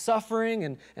long-suffering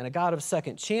and a God of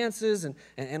second chances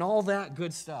and all that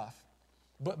good stuff.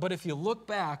 But if you look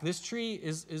back, this tree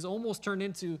is almost turned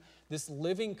into this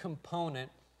living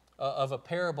component of a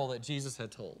parable that Jesus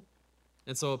had told.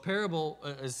 And so a parable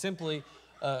is simply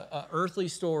an earthly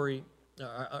story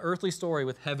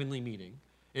with heavenly meaning.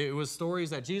 It was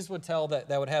stories that Jesus would tell that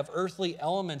would have earthly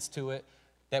elements to it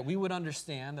that we would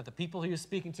understand, that the people he was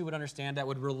speaking to would understand, that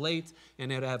would relate,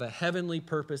 and it would have a heavenly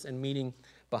purpose and meaning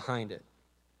behind it.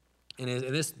 And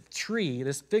this tree,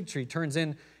 this fig tree, turns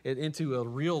into a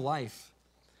real life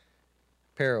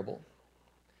parable.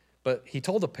 But he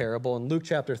told a parable in Luke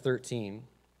chapter 13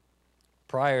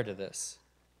 prior to this.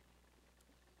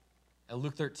 In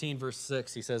Luke 13, verse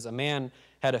 6, he says, a man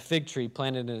had a fig tree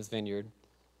planted in his vineyard,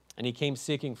 and he came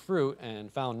seeking fruit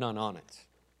and found none on it.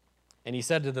 And he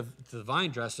said to the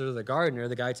vine dresser, the gardener,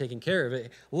 the guy taking care of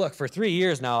it, look, for 3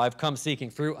 years now I've come seeking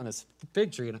fruit on this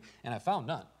fig tree, and I found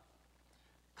none.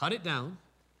 Cut it down.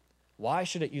 Why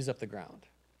should it use up the ground?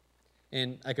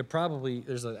 And I could probably,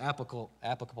 there's an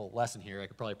applicable lesson here. I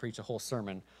could probably preach a whole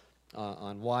sermon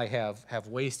on why have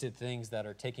wasted things that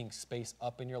are taking space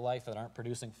up in your life that aren't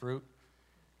producing fruit.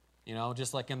 You know,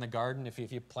 just like in the garden, if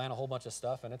you plant a whole bunch of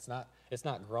stuff and it's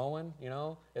not growing, you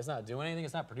know, it's not doing anything,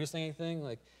 it's not producing anything,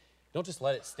 like, don't just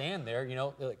let it stand there, you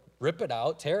know, like rip it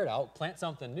out, tear it out, plant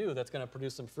something new that's going to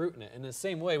produce some fruit in it. In the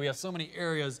same way, we have so many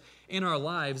areas in our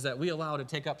lives that we allow to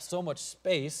take up so much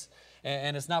space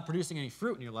and it's not producing any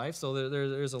fruit in your life. So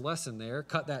there's a lesson there.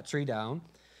 Cut that tree down.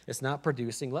 It's not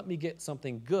producing. Let me get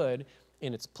something good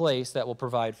in its place that will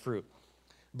provide fruit.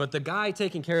 But the guy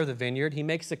taking care of the vineyard, he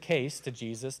makes a case to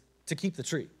Jesus to keep the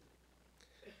tree.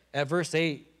 At verse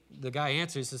 8, the guy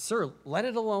answers, he says, sir, let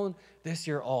it alone this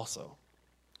year also,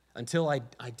 until I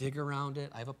dig around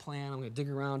it. I have a plan. I'm going to dig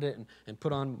around it and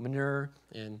put on manure.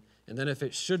 And then if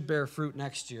it should bear fruit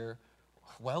next year,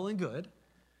 well and good.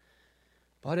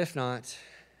 But if not,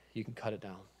 you can cut it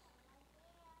down.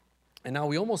 And now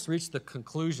we almost reached the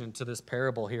conclusion to this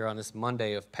parable here on this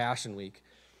Monday of Passion Week,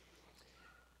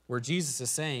 where Jesus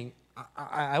is saying,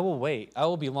 I will wait. I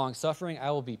will be long-suffering. I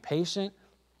will be patient,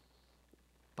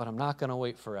 but I'm not going to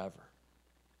wait forever.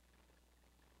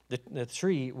 The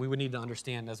tree, we would need to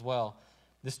understand as well,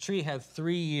 this tree had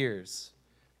 3 years.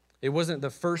 It wasn't the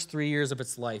first 3 years of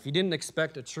its life. You didn't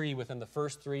expect a tree within the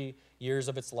first 3 years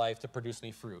of its life to produce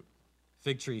any fruit.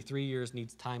 Fig tree, 3 years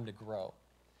needs time to grow.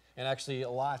 And actually,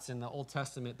 lots in the Old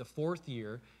Testament, the 4th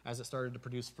year, as it started to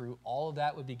produce fruit, all of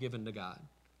that would be given to God.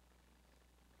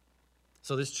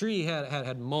 So this tree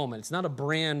had moment. It's not a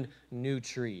brand new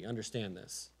tree. Understand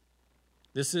this.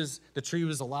 The tree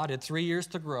was allotted 3 years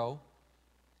to grow,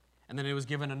 and then it was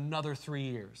given another 3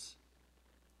 years.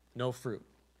 No fruit.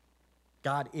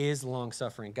 God is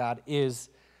long-suffering. God is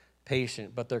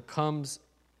patient. But there comes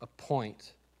a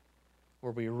point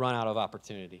where we run out of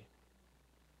opportunity.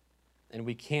 And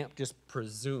we can't just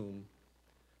presume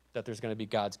that there's going to be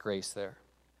God's grace there.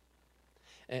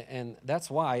 And that's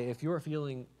why if you're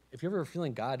ever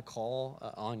feeling God call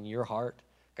on your heart,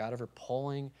 God ever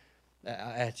pulling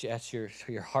at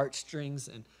your heartstrings,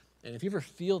 and if you ever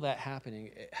feel that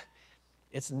happening,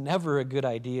 it's never a good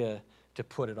idea to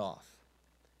put it off.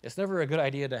 It's never a good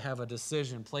idea to have a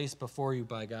decision placed before you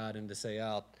by God and to say,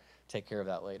 I'll take care of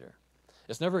that later.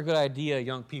 It's never a good idea,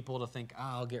 young people, to think,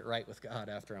 I'll get right with God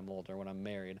after I'm older, when I'm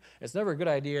married. It's never a good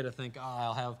idea to think,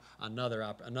 I'll have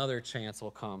another chance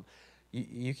will come.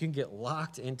 You can get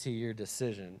locked into your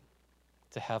decision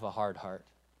to have a hard heart.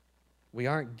 We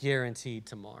aren't guaranteed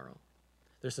tomorrow.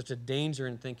 There's such a danger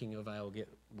in thinking of, I will get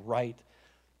right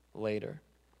later.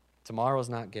 Tomorrow's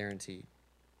not guaranteed.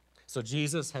 So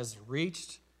Jesus has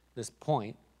reached this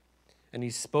point, and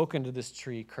he's spoken to this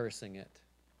tree, cursing it.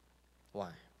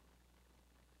 Why?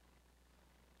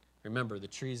 Remember, the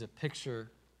tree is a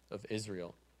picture of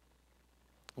Israel,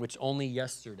 which only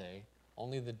yesterday,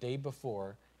 only the day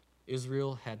before,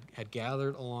 Israel had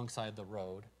gathered alongside the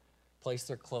road, placed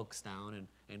their cloaks down,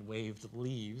 and waved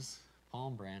leaves,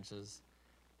 palm branches,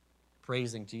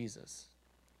 praising Jesus.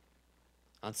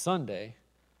 On Sunday,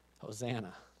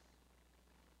 Hosanna.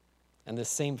 And this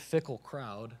same fickle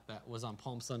crowd that was on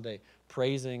Palm Sunday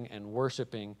praising and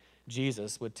worshiping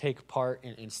Jesus would take part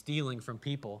in stealing from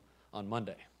people on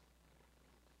Monday.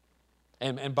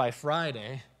 And by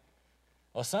Friday,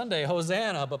 well, Sunday,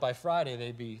 Hosanna, but by Friday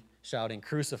they'd be shouting,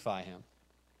 crucify him.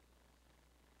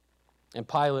 And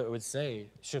Pilate would say,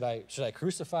 should I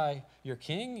crucify your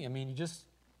king? I mean,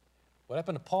 what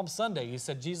happened to Palm Sunday? You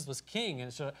said Jesus was king,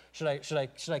 and should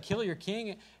I kill your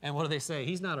king? And what do they say?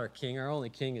 He's not our king. Our only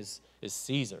king is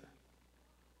Caesar.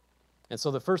 And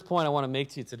so the first point I want to make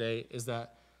to you today is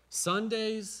that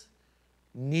Sundays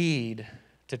need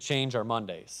to change our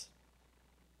Mondays.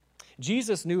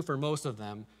 Jesus knew for most of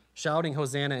them, shouting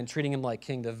Hosanna and treating him like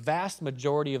king, the vast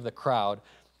majority of the crowd,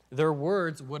 their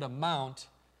words would amount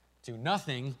to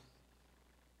nothing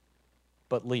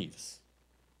but leaves.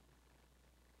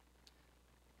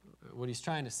 What he's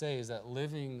trying to say is that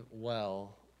living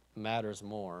well matters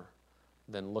more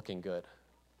than looking good.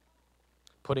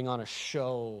 Putting on a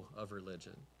show of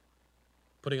religion,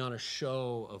 putting on a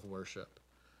show of worship,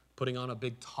 putting on a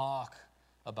big talk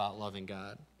about loving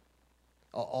God.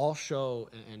 All show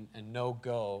and no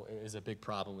go is a big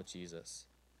problem with Jesus.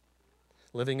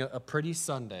 Living a pretty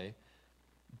Sunday,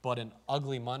 but an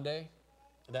ugly Monday,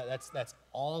 that's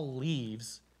all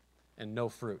leaves and no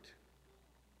fruit.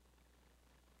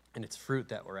 And it's fruit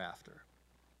that we're after.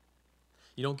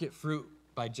 You don't get fruit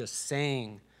by just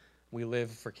saying we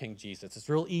live for King Jesus. It's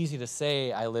real easy to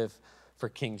say I live for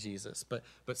King Jesus, but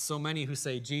so many who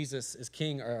say Jesus is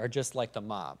king are just like the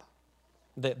mob.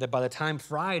 That by the time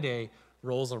Friday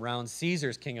rolls around,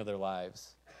 Caesar's king of their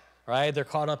lives, right? They're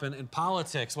caught up in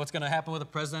politics. What's going to happen with a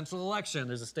presidential election?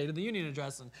 There's a State of the Union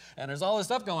address, and there's all this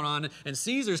stuff going on, and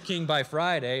Caesar's king by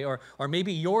Friday, or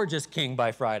maybe you're just king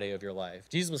by Friday of your life.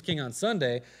 Jesus was king on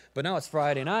Sunday, but now it's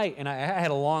Friday night, and I had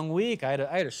a long week. I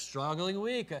had a struggling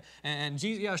week, and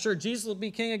Jesus, yeah, sure, Jesus will be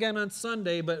king again on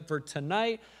Sunday, but for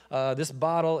tonight, this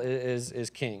bottle is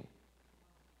king.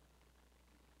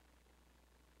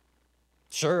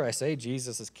 Sure, I say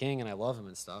Jesus is king and I love him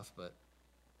and stuff, but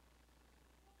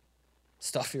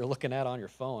stuff you're looking at on your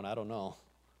phone, I don't know.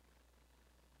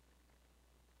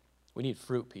 We need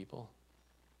fruit, people.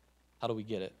 How do we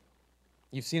get it?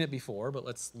 You've seen it before, but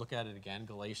let's look at it again.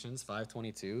 Galatians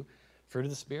 5:22, fruit of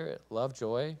the Spirit, love,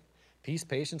 joy, peace,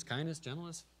 patience, kindness,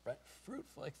 gentleness, right? Fruit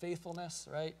like faithfulness,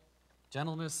 right?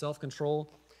 Gentleness,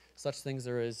 self-control, such things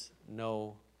there is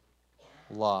no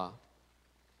law.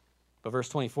 But verse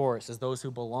 24, it says, those who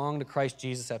belong to Christ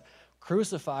Jesus have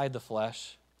crucified the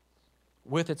flesh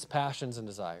with its passions and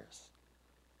desires.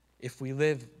 If we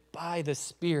live by the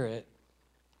Spirit,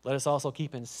 let us also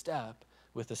keep in step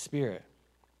with the Spirit.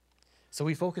 So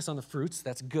we focus on the fruits,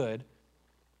 that's good,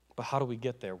 but how do we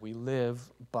get there? We live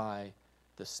by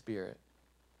the Spirit.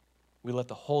 We let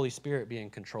the Holy Spirit be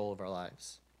in control of our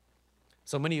lives.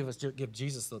 So many of us give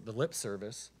Jesus the lip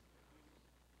service,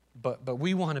 but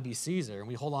we want to be Caesar, and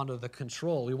we hold on to the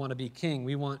control. We want to be king.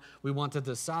 We want to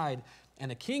decide.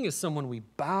 And a king is someone we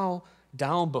bow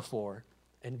down before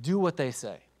and do what they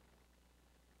say.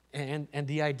 And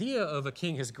the idea of a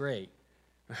king is great.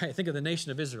 Right? Think of the nation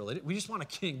of Israel. We just want a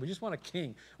king. We just want a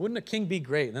king. Wouldn't a king be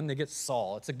great? And then they get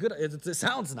Saul. It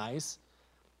sounds nice.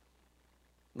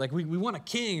 Like we want a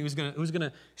king who's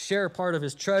gonna share part of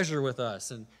his treasure with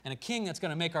us, and a king that's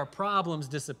gonna make our problems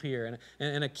disappear,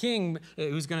 and a king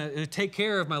who's gonna take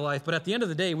care of my life. But at the end of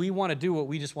the day, we want to do what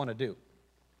we just want to do.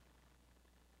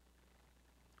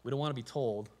 We don't want to be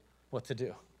told what to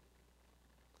do.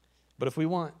 But if we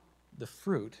want the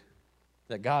fruit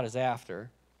that God is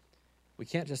after, we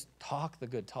can't just talk the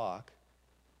good talk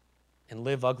and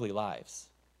live ugly lives.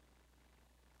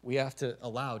 We have to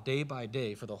allow day by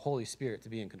day for the Holy Spirit to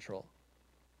be in control.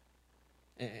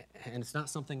 And it's not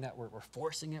something that we're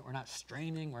forcing it. We're not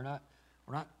straining. We're not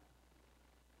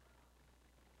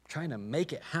trying to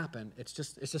make it happen. It's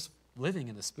just living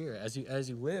in the Spirit. As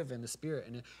you live in the Spirit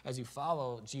and as you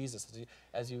follow Jesus,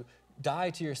 as you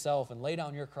die to yourself and lay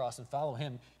down your cross and follow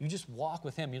him, you just walk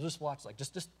with him. You just watch like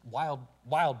just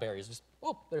wild berries. Just,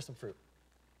 oh, there's some fruit.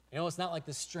 You know, it's not like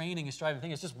this straining and striving thing.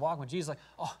 It's just walking with Jesus like,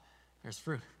 oh, there's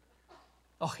fruit.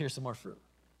 Oh, here's some more fruit.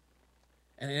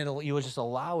 And you will just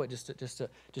allow it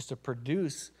just to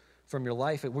produce from your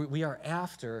life. We are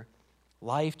after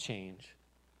life change.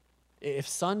 If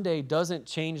Sunday doesn't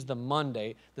change the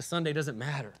Monday, the Sunday doesn't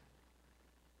matter.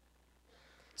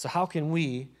 So how can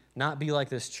we not be like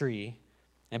this tree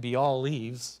and be all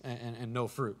leaves and no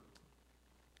fruit?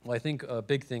 Well, I think a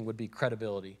big thing would be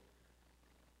credibility.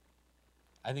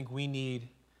 I think we need,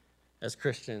 as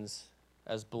Christians,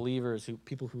 as believers,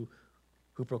 people who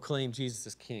proclaim Jesus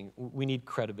as king, we need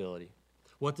credibility.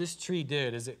 What this tree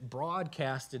did is it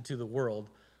broadcasted to the world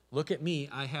look at me,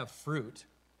 I have fruit.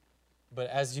 But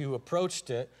as you approached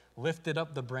it, lifted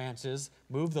up the branches,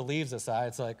 moved the leaves aside,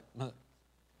 it's like,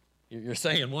 you're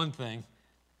saying one thing,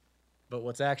 but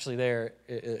what's actually there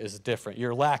is different.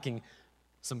 You're lacking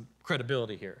some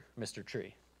credibility here, Mr.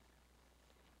 Tree.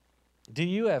 Do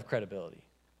you have credibility?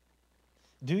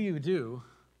 Do you do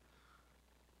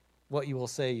what you will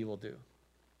say you will do?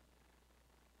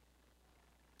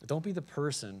 Don't be the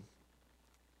person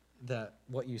that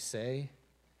what you say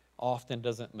often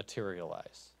doesn't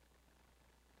materialize.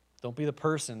 Don't be the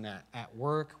person that at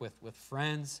work with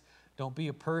friends, don't be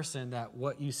a person that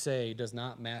what you say does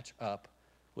not match up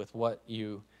with what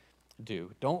you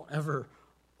do. Don't ever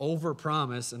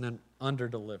overpromise and then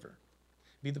underdeliver.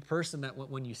 Be the person that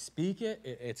when you speak it,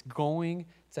 it's going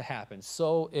to happen.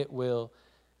 So it will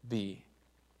be.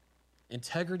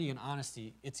 Integrity and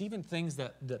honesty, it's even things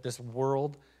that this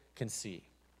world can see.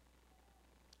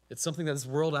 It's something that this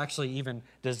world actually even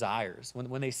desires.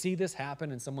 When they see this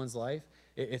happen in someone's life,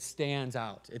 it stands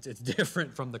out. It's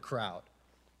different from the crowd.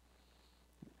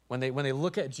 When they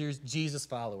look at Jesus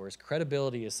followers,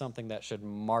 credibility is something that should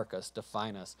mark us,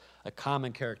 define us, a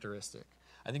common characteristic.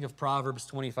 I think of Proverbs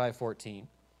 25:14,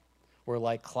 where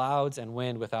like clouds and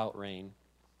wind without rain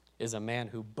is a man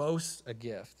who boasts a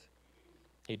gift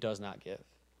he does not give.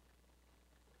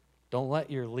 Don't let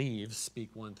your leaves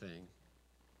speak one thing,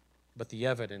 but the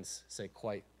evidence say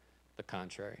quite the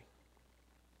contrary.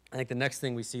 I think the next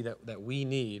thing we see that we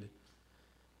need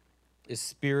is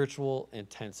spiritual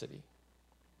intensity.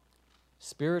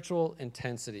 Spiritual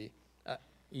intensity.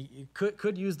 You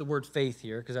could use the word faith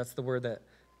here, because that's the word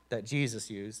that Jesus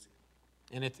used.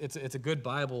 And it's a good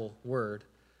Bible word,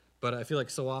 but I feel like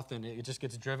so often it just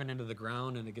gets driven into the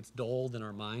ground and it gets dulled in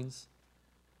our minds.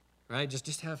 Right?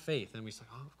 Just have faith. And we say,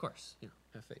 oh, of course,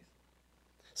 have faith.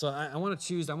 So I want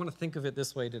to think of it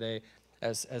this way today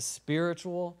as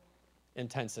spiritual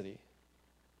intensity.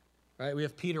 Right? We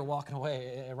have Peter walking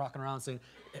around saying,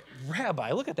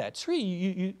 Rabbi, look at that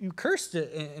tree. You cursed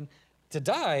it and to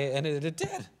die, and it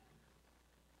did.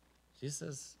 Jesus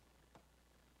says,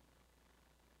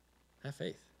 have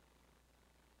faith.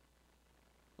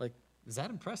 Like, does that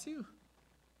impress you?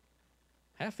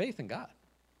 Have faith in God.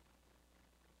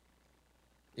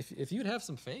 If you'd have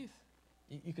some faith,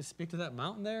 you could speak to that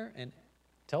mountain there and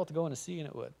tell it to go in the sea, and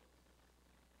it would.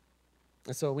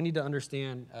 And so we need to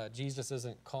understand Jesus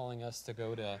isn't calling us to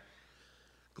go to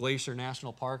Glacier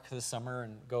National Park this summer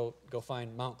and go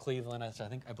find Mount Cleveland,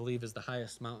 I believe is the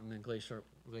highest mountain in Glacier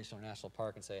National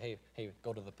Park, and say, hey,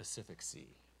 go to the Pacific Sea.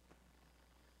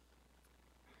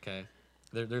 Okay?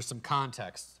 There's some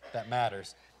context that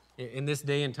matters. In this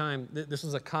day and time, this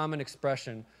was a common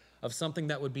expression of something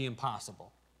that would be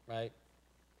impossible, right?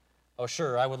 Oh,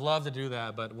 sure, I would love to do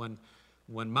that, but when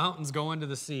mountains go into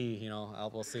the sea,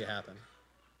 we'll see it happen.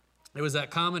 It was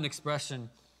that common expression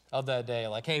of that day,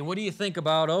 like, hey, what do you think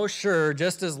about, oh, sure,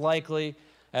 just as likely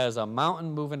as a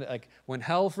mountain moving, like when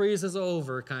hell freezes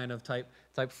over kind of type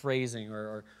phrasing,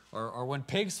 or when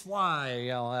pigs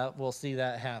fly, we'll see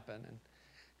that happen.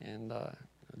 And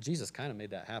Jesus kind of made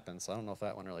that happen, so I don't know if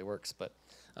that one really works, but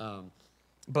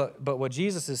what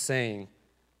Jesus is saying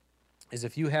is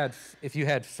if you had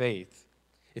faith,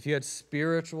 if you had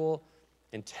spiritual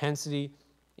intensity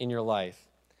in your life,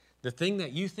 the thing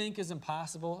that you think is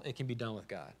impossible, it can be done with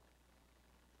God.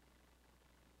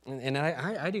 And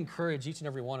I'd encourage each and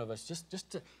every one of us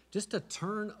just to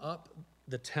turn up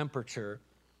the temperature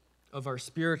of our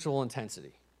spiritual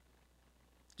intensity.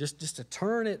 Just to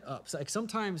turn it up. So, like,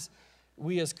 sometimes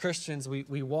we as Christians,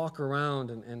 we walk around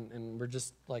and we're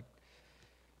just like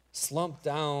slumped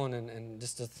down, and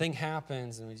just a thing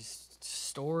happens, and we just,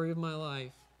 story of my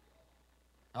life.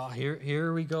 Oh,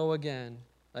 here we go again.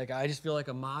 Like, I just feel like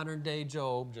a modern day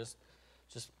Job, just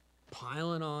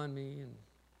piling on me, and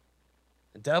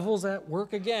the devil's at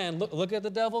work again. Look at the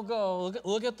devil go.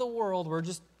 Look at the world. We're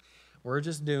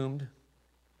just doomed.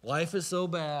 Life is so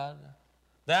bad.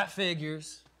 That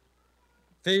figures.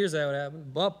 Figures that would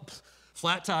happen. But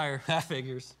flat tire. That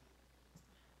figures.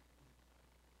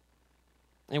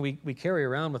 And we carry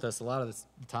around with us a lot of this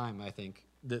time, I think,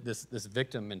 this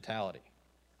victim mentality.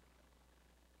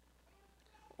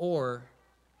 Or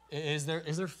is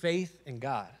there faith in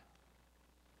God?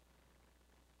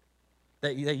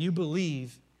 That you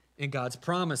believe in God's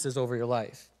promises over your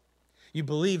life. You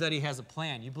believe that He has a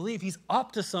plan. You believe He's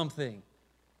up to something.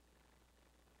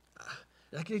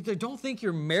 Don't think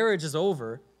your marriage is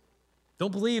over.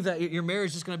 Don't believe that your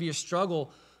marriage is going to be a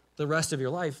struggle the rest of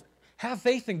your life. Have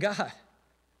faith in God.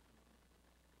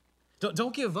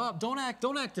 Don't give up. Don't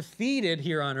act defeated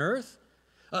here on earth.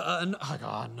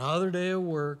 Another day of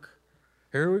work.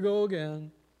 Here we go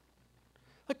again.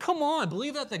 Like, come on,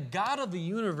 believe that the God of the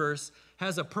universe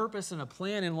has a purpose and a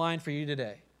plan in line for you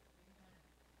today.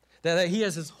 That he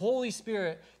has his Holy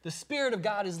Spirit, the Spirit of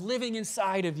God is living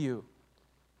inside of you.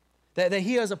 That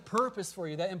he has a purpose for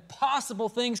you, that impossible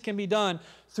things can be done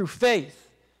through faith.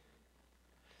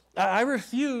 I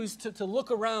refuse to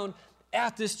look around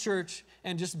at this church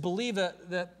and just believe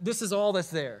that this is all that's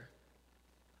there.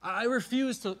 I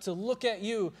refuse to look at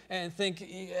you and think,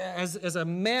 as a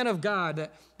man of God,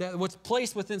 that what's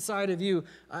placed within inside of you,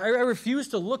 I refuse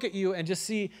to look at you and just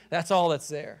see that's all that's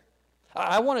there.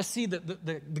 I want to see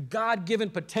the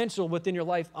God-given potential within your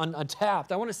life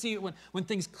untapped. I want to see it when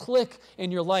things click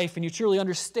in your life and you truly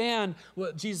understand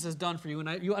what Jesus has done for you,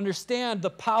 and you understand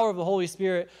the power of the Holy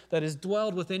Spirit that has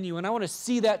dwelled within you, and I want to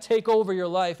see that take over your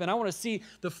life, and I want to see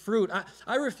the fruit.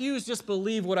 I refuse just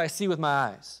believe what I see with my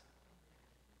eyes.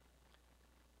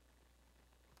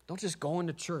 Don't just go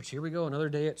into church. Here we go, another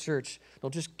day at church.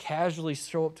 Don't just casually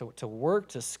show up to work,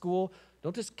 to school.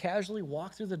 Don't just casually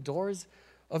walk through the doors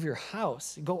of your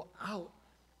house. Go out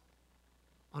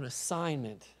on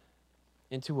assignment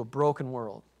into a broken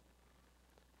world.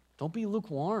 Don't be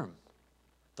lukewarm.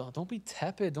 Don't be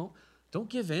tepid. Don't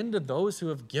give in to those who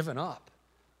have given up.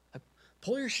 Like,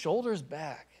 pull your shoulders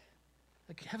back.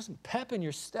 Like, have some pep in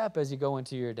your step as you go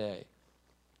into your day.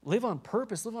 Live on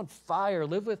purpose. Live on fire.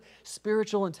 Live with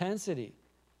spiritual intensity.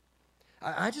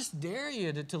 I just dare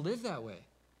you to live that way.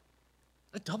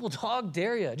 A double dog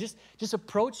dare you. Just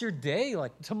approach your day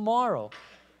like tomorrow.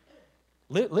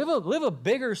 Live a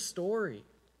bigger story.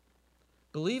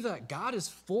 Believe that God is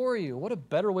for you. What a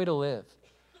better way to live.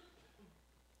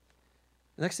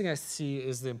 The next thing I see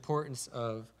is the importance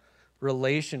of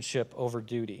relationship over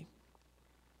duty.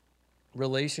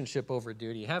 Relationship over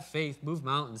duty. Have faith, move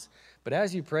mountains. But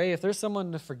as you pray, if there's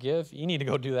someone to forgive, you need to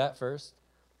go do that first.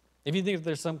 If you think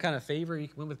there's some kind of favor you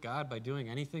can win with God by doing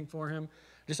anything for him,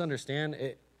 just understand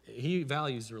he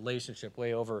values relationship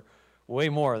way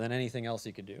more than anything else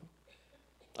he could do.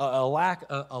 A lack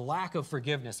of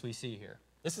forgiveness we see here.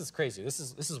 This is crazy. This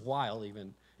is wild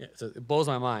even. It blows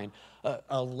my mind.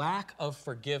 A lack of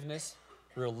forgiveness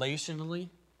relationally,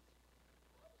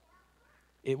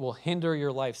 it will hinder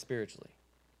your life spiritually.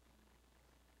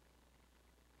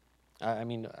 I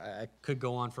mean, I could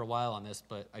go on for a while on this,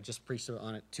 but I just preached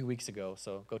on it 2 weeks ago,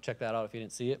 so go check that out if you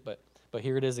didn't see it, but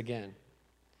here it is again.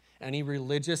 Any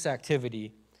religious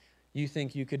activity you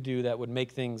think you could do that would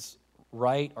make things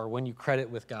right or when you credit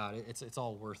with God, it's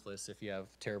all worthless if you have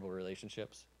terrible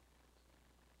relationships.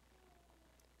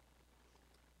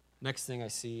 Next thing I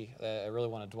see that I really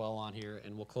want to dwell on here,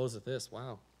 and we'll close with this.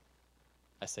 Wow.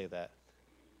 I say that.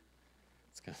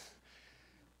 That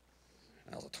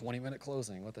was a 20-minute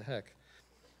closing. What the heck?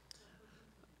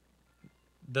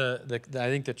 I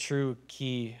think the true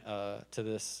key to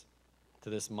this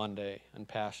Monday and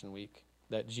Passion Week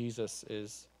that Jesus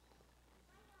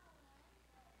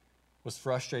was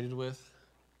frustrated with,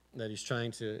 that he's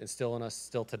trying to instill in us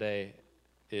still today,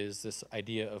 is this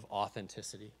idea of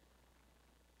authenticity.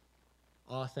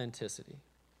 Authenticity.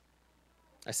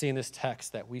 I see in this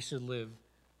text that we should live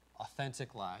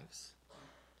authentic lives,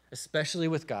 especially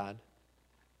with God,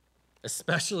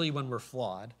 especially when we're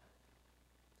flawed.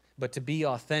 But to be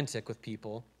authentic with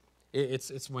people,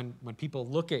 it's when people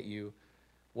look at you,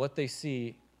 what they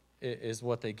see is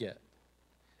what they get.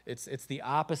 It's the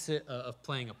opposite of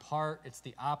playing a part. It's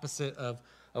the opposite of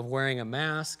wearing a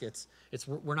mask.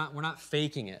 We're not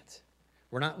faking it.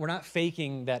 We're not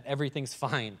faking that everything's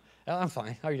fine. Oh, I'm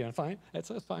fine. How are you doing? Fine.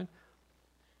 It's fine.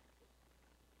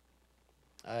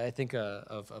 I think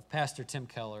of Pastor Tim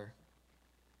Keller.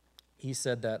 He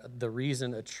said that the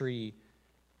reason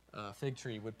a fig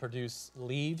tree would produce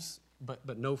leaves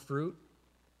but no fruit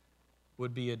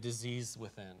would be a disease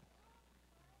within.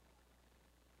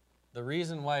 The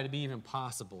reason why it'd be even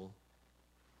possible,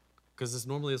 because this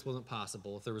wasn't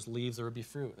possible. If there was leaves, there would be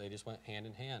fruit. They just went hand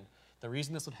in hand. The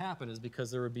reason this would happen is because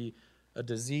there would be a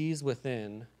disease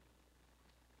within,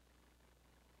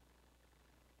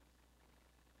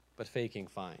 but faking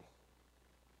fine.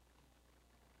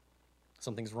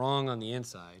 Something's wrong on the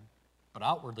inside, but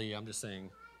outwardly I'm just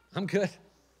saying, I'm good.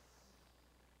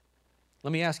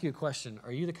 Let me ask you a question.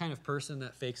 Are you the kind of person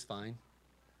that fakes fine?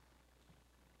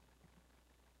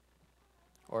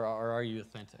 Or are you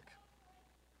authentic?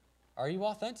 Are you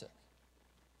authentic?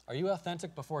 Are you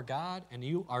authentic before God? And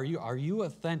are you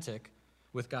authentic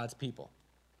with God's people?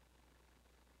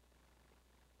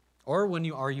 Or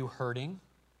are you hurting?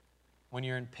 When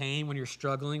you're in pain, when you're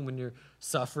struggling, when you're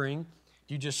suffering,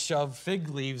 do you just shove fig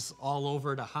leaves all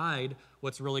over to hide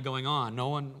what's really going on? No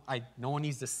one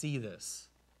needs to see this.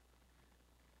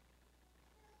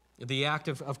 The act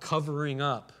of covering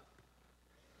up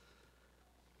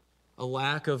a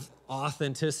lack of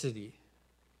authenticity.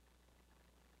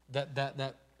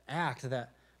 That act,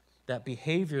 that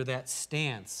behavior, that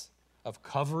stance of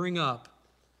covering up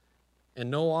and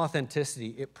no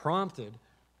authenticity, it prompted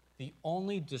the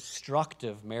only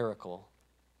destructive miracle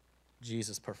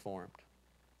Jesus performed.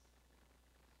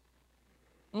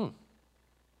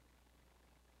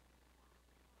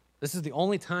 This is the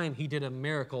only time he did a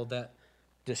miracle that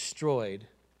destroyed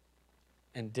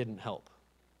and didn't help.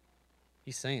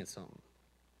 He's saying something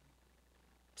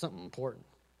important,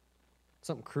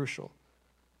 something crucial,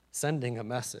 sending a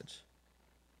message.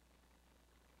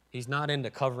 He's not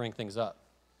into covering things up.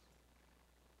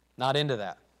 Not into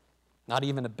that. Not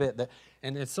even a bit.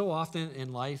 And it's so often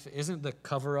in life, isn't the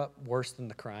cover-up worse than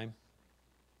the crime?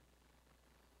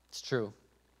 It's true.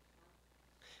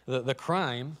 The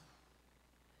crime,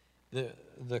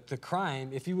 the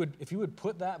crime, if you would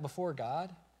put that before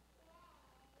God,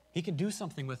 he can do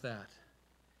something with that.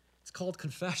 It's called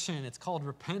confession. It's called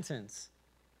repentance.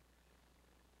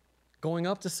 Going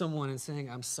up to someone and saying,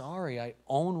 I'm sorry, I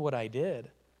own what I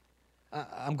did.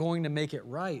 I'm going to make it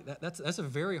right. That's a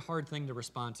very hard thing to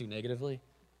respond to negatively.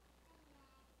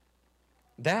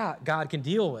 That God can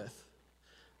deal with.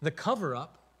 The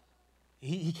cover-up,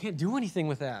 he can't do anything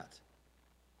with that.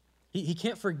 He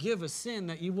can't forgive a sin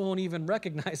that you won't even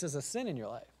recognize as a sin in your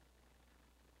life.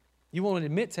 You won't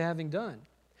admit to having done.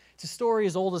 It's a story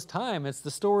as old as time. It's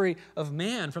the story of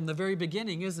man from the very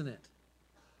beginning, isn't it?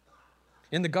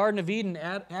 In the Garden of Eden,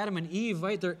 Adam and Eve,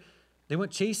 right, they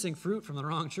went chasing fruit from the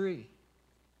wrong tree.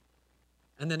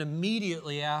 And then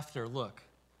immediately after, look,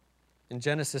 in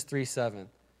Genesis 3:7,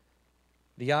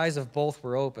 the eyes of both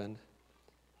were opened,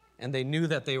 and they knew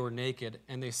that they were naked,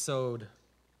 and they sewed.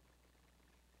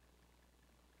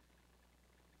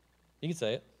 You can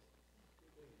say it.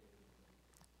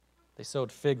 They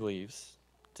sewed fig leaves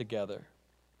together,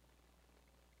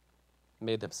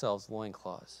 made themselves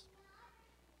loincloths.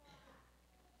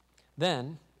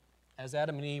 Then, as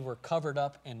Adam and Eve were covered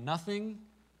up in nothing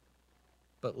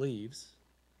but leaves,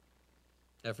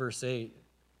 at verse 8, it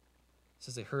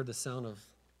says they heard the sound of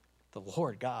the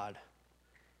Lord God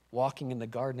walking in the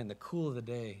garden in the cool of the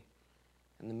day.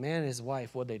 And the man and his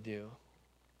wife, what'd they do?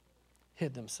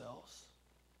 Hid themselves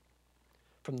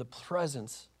from the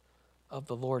presence of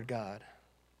the Lord God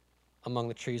among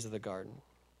the trees of the garden.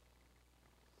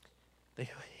 They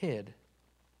hid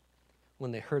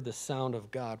when they heard the sound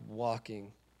of God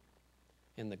walking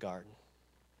in the garden.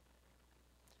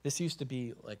 This used to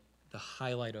be like the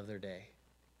highlight of their day.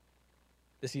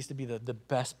 This used to be the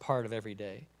best part of every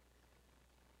day.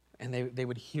 And they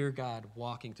would hear God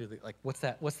walking through like, what's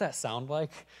that sound like?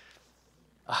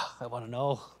 Oh, I want to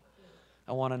know.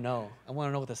 I want to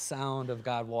know what the sound of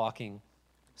God walking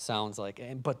sounds like.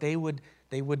 But they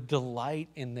would delight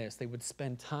in this. They would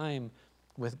spend time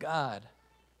with God.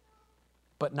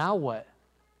 But now what?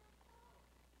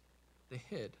 They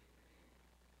hid.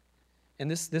 And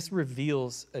this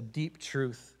reveals a deep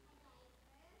truth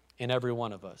in every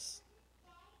one of us.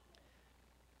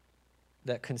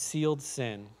 That concealed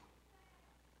sin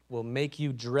will make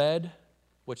you dread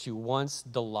what you once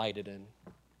delighted in.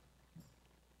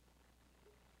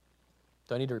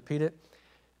 Do I need to repeat it?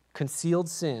 Concealed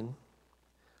sin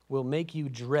will make you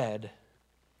dread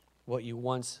what you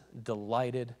once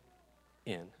delighted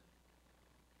in.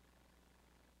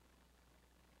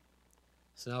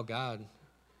 So now God,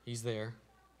 he's there.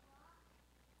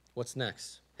 What's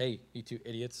next? Hey, you two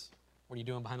idiots, what are you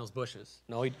doing behind those bushes?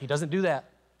 No, he doesn't do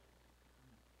that.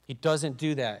 He doesn't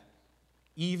do that.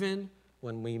 Even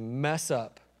when we mess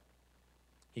up,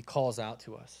 he calls out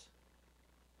to us.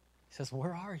 He says,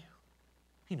 where are you?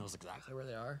 He knows exactly where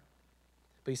they are.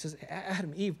 But he says,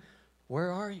 Adam, Eve,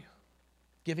 where are you?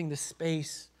 Giving the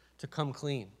space to come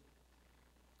clean.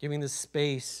 Giving the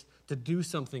space to do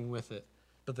something with it.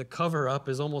 But the cover-up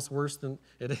is almost worse than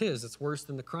it is. It's worse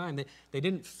than the crime. They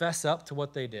didn't fess up to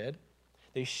what they did.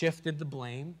 They shifted the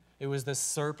blame. It was the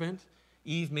serpent.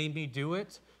 Eve made me do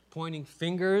it. Pointing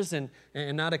fingers and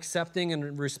not accepting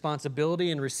and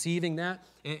responsibility and receiving that.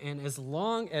 And as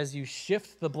long as you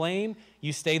shift the blame,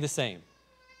 you stay the same.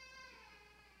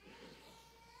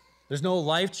 There's no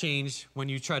life change when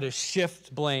you try to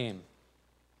shift blame.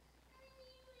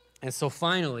 And so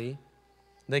finally,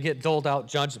 they get doled out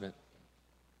judgment.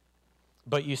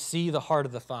 But you see the heart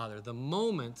of the Father. The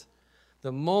moment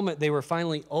they were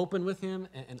finally open with him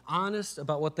and honest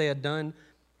about what they had done,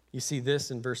 you see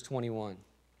this in verse 21. It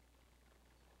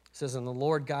says, and the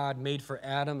Lord God made for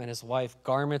Adam and his wife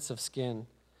garments of skin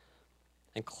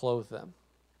and clothed them.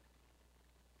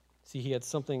 See, he had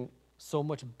something so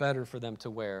much better for them to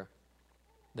wear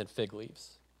than fig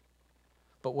leaves.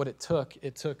 But what it took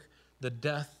the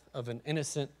death of an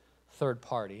innocent third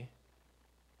party,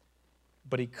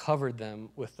 but he covered them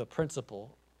with the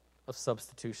principle of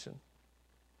substitution.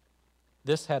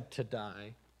 This had to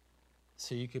die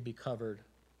so you could be covered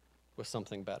with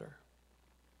something better.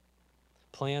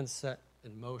 Plans set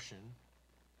in motion,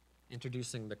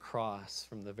 introducing the cross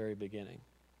from the very beginning.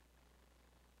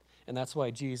 And that's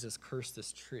why Jesus cursed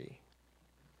this tree,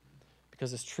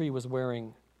 because this tree was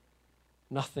wearing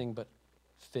nothing but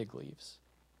fig leaves.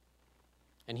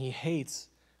 And he hates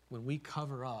when we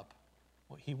cover up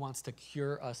what he wants to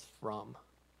cure us from.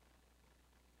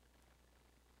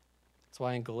 That's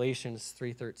why in Galatians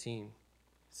 3:13, it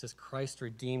says, Christ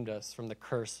redeemed us from the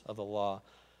curse of the law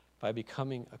by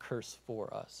becoming a curse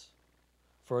for us.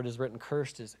 For it is written,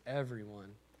 cursed is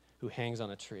everyone who hangs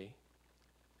on a tree.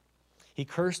 He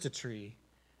cursed a tree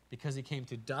because he came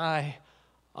to die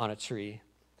on a tree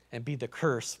and be the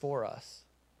curse for us,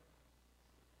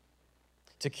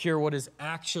 to cure what is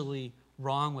actually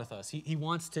wrong with us. He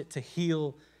wants to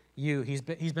heal you. He's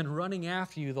been running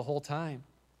after you the whole time.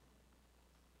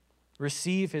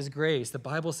 Receive his grace. The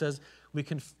Bible says we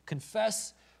can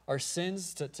confess our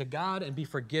sins to God and be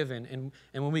forgiven. And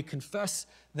when we confess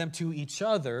them to each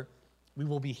other, we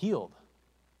will be healed.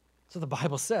 That's what the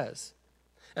Bible says.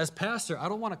 As pastor, I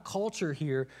don't want a culture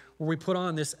here where we put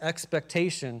on this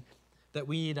expectation that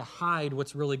we need to hide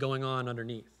what's really going on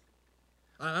underneath.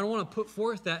 I don't want to put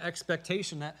forth that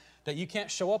expectation that you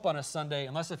can't show up on a Sunday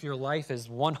unless if your life is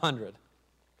 100.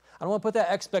 I don't want to put that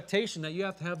expectation that you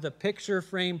have to have the picture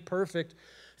frame perfect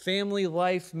family,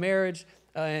 life, marriage,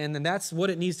 and then that's what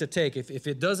it needs to take. If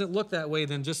it doesn't look that way,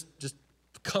 then just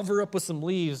cover up with some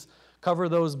leaves, cover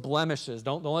those blemishes.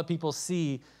 Don't let people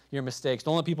see your mistakes.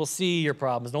 Don't let people see your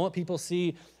problems. Don't let people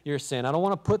see your sin. I don't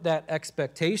want to put that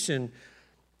expectation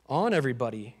on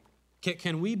everybody.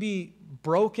 Can we be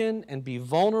broken and be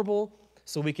vulnerable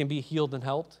so we can be healed and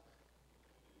helped?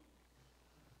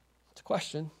 It's a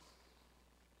question.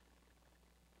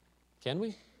 Can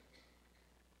we?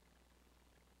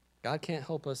 God can't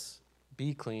help us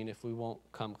be clean if we won't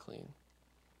come clean.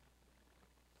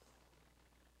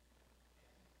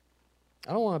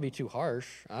 I don't want to be too harsh.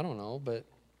 I don't know, but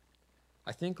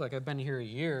I think like I've been here a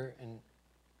year, and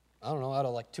I don't know, out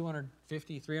of like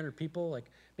 250, 300 people,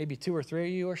 like maybe 2 or 3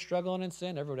 of you are struggling in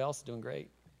sin. Everybody else is doing great.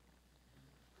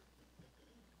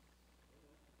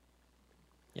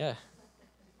 Yeah.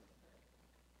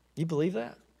 You believe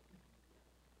that?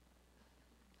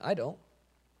 I don't.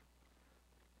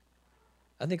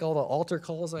 I think all the altar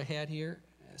calls I had here,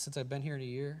 since I've been here in a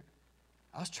year,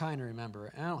 I was trying to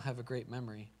remember, and I don't have a great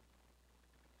memory.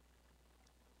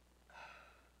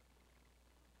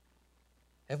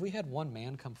 Have we had one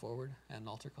man come forward at an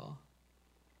altar call?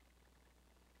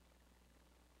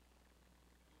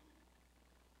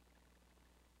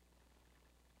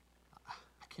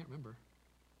 I can't remember.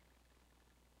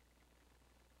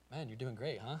 Man, you're doing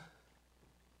great, huh?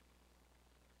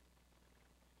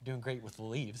 You're doing great with the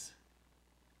leaves.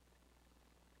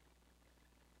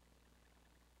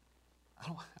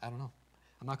 I don't know.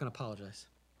 I'm not going to apologize.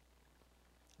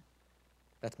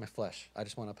 That's my flesh. I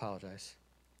just want to apologize.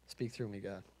 Speak through me,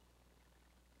 God.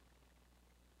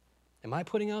 Am I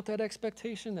putting out that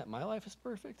expectation that my life is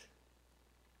perfect?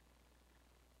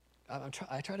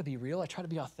 I try to be real. I try to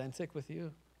be authentic with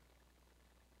you.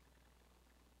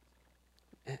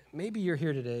 Maybe you're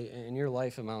here today and your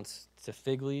life amounts to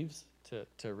fig leaves,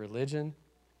 to religion,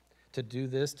 to do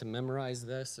this, to memorize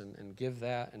this and give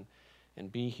that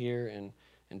and be here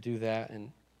and do that.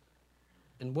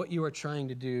 And what you are trying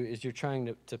to do is you're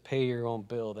trying to pay your own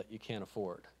bill that you can't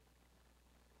afford.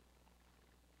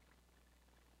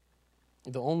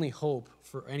 The only hope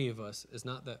for any of us is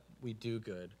not that we do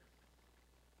good.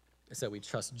 It's that we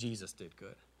trust Jesus did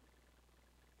good.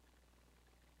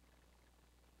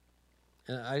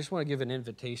 And I just want to give an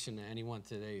invitation to anyone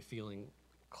today feeling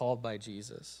called by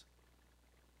Jesus.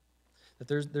 That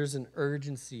there's an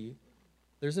urgency.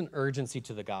 There's an urgency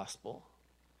to the gospel.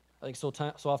 I think so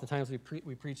oftentimes we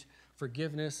preach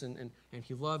forgiveness and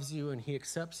he loves you and he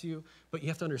accepts you. But you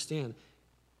have to understand,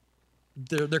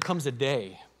 there comes a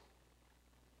day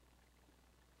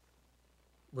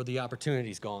where the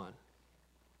opportunity's gone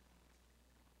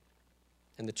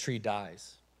and the tree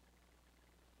dies.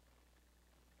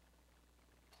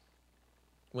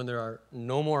 When there are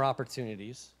no more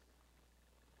opportunities,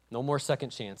 no more second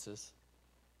chances.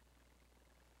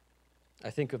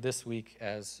 I think of this week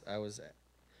as I was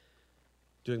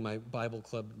doing my Bible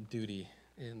club duty,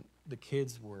 and the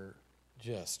kids were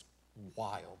just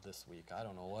wild this week. I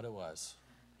don't know what it was.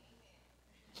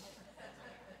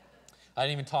 I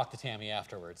didn't even talk to Tammy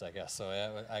afterwards, I guess. So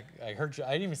I heard you.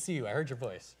 I didn't even see you. I heard your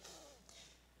voice.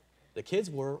 the kids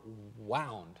were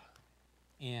wound.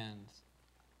 And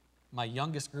my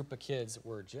youngest group of kids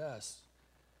were just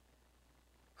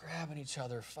grabbing each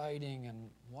other, fighting and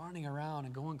running around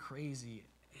and going crazy.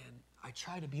 And I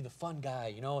try to be the fun guy,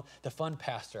 you know, the fun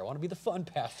pastor. I want to be the fun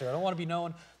pastor. I don't want to be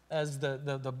known as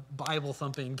the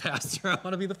Bible-thumping pastor. I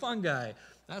want to be the fun guy.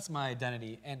 That's my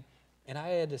identity. And I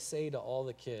had to say to all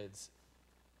the kids,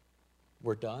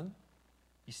 we're done.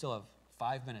 You still have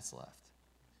 5 minutes left.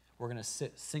 We're going to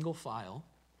sit single file,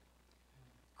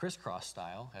 crisscross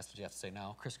style. That's what you have to say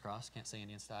now. Crisscross, can't say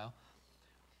Indian style.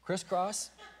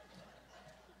 Crisscross.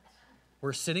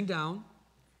 We're sitting down,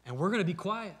 and we're going to be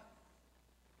quiet.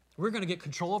 We're going to get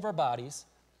control of our bodies,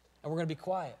 and we're going to be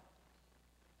quiet.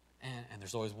 And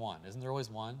there's always one. Isn't there always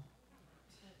one?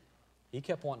 He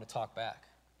kept wanting to talk back.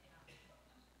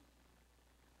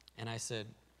 And I said,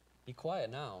 be quiet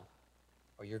now,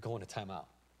 or you're going to timeout.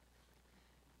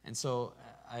 And so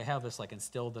I have this like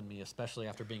instilled in me, especially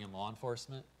after being in law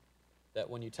enforcement, that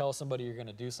when you tell somebody you're going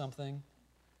to do something,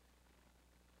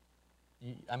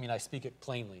 I speak it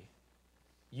plainly.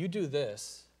 You do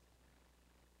this,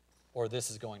 or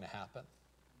this is going to happen.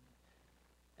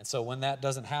 And so when that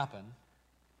doesn't happen,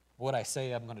 what I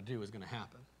say I'm going to do is going to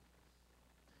happen.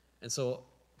 And so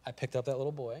I picked up that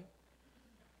little boy,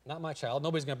 not my child.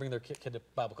 Nobody's going to bring their kid to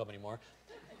Bible club anymore.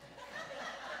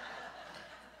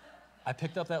 I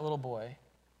picked up that little boy.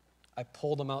 I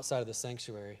pulled him outside of the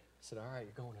sanctuary. I said, all right,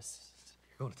 you're going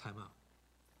to timeout.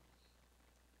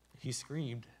 He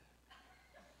screamed.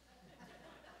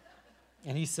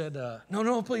 And he said,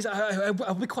 no, please,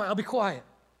 I'll be quiet, I'll be quiet.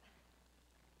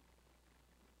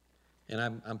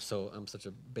 And I'm such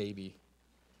a baby.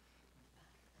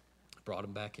 Brought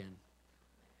him back in,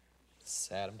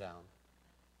 sat him down.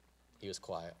 He was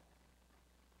quiet.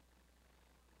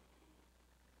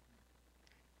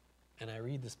 And I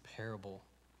read this parable,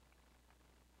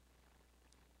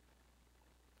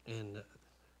 and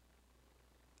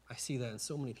I see that in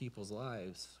so many people's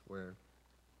lives where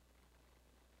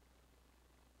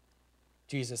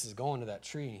Jesus is going to that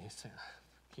tree, and he's saying,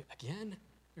 again?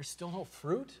 There's still no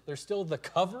fruit? There's still the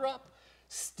cover-up?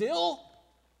 Still?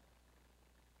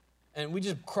 And we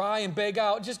just cry and beg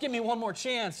out, just give me one more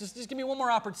chance. Just give me one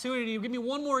more opportunity. Give me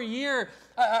one more year.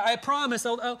 I promise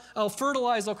I'll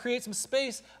fertilize. I'll create some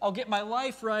space. I'll get my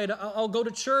life right. I'll go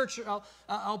to church.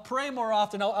 I'll pray more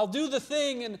often. I'll do the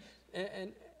thing.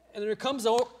 And there comes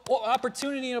an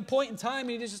opportunity and a point in time,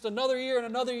 and it's just another year and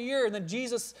another year. And then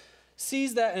Jesus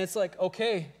sees that, and it's like,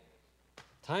 okay,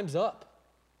 time's up.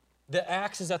 The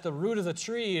axe is at the root of the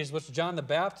tree, is what John the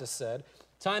Baptist said.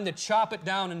 Time to chop it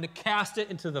down and to cast it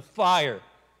into the fire.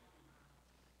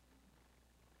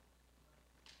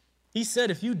 He said,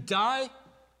 if you die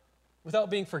without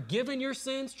being forgiven your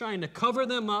sins, trying to cover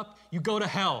them up, you go to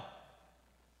hell.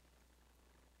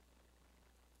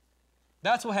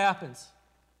 That's what happens.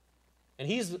 And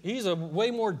he's a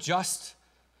way more just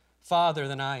father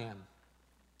than I am.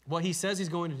 What he says he's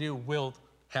going to do will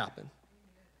happen.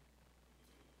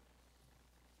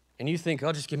 And you think,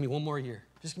 oh, just give me one more year.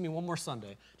 Just give me one more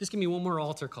Sunday. Just give me one more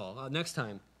altar call. Next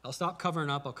time, I'll stop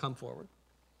covering up. I'll come forward.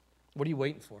 What are you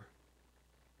waiting for?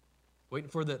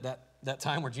 Waiting for that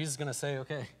time where Jesus is going to say,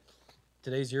 okay,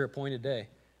 today's your appointed day.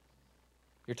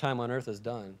 Your time on earth is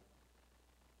done.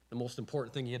 The most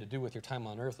important thing you had to do with your time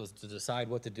on earth was to decide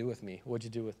what to do with me. What'd you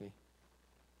do with me?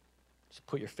 Did you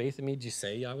put your faith in me? Did you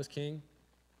say I was king?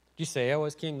 Did you say I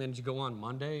was king? Then did you go on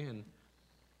Monday and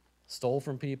stole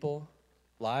from people?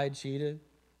 Lied, cheated.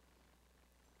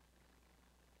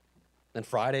 Then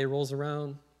Friday rolls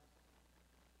around.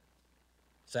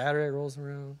 Saturday rolls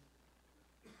around.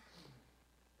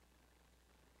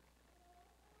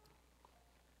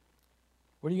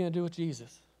 What are you going to do with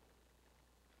Jesus?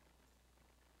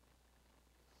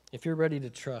 If you're ready to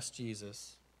trust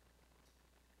Jesus,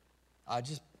 I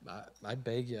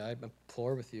beg you, I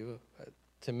implore with you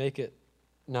to make it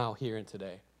now, here, and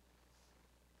today.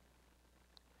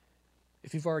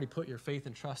 If you've already put your faith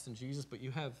and trust in Jesus, but you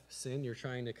have sin you're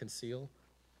trying to conceal,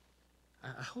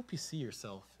 I hope you see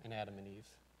yourself in Adam and Eve.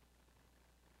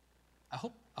 I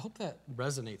hope that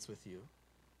resonates with you,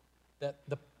 that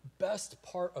the best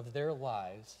part of their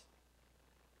lives,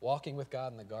 walking with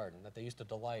God in the garden, that they used to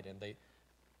delight in, they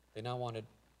now wanted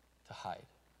to hide.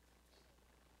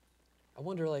 I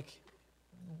wonder,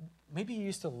 maybe you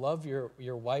used to love your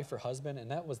wife or husband, and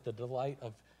that was the delight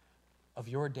of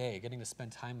your day, getting to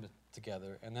spend time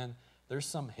together. And then there's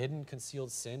some hidden,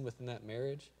 concealed sin within that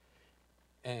marriage,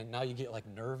 and now you get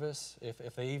nervous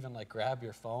if they even grab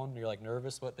your phone. You're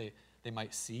nervous what they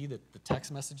might see, the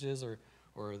text messages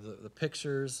or the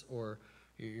pictures, or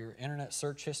your internet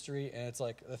search history, and it's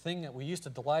like the thing that we used to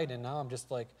delight in, now I'm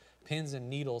just like pins and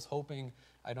needles, hoping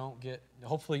I don't get,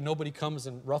 hopefully nobody comes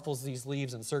and ruffles these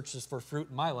leaves and searches for fruit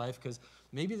in my life, because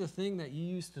maybe the thing that you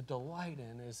used to delight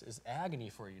in is agony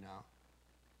for you now.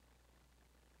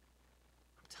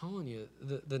 I'm telling you,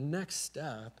 the next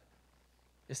step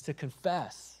is to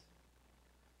confess,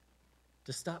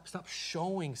 to stop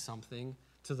showing something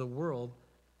to the world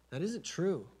that isn't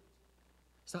true.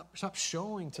 Stop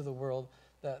showing to the world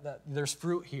that there's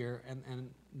fruit here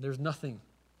and there's nothing.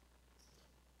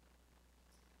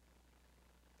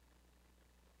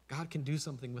 God can do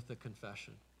something with the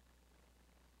confession.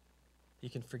 He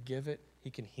can forgive it. He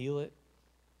can heal it.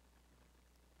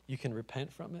 You can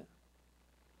repent from it.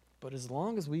 But as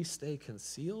long as we stay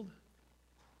concealed,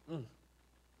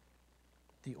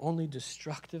 the only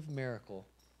destructive miracle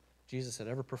Jesus had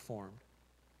ever performed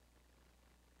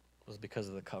was because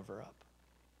of the cover-up.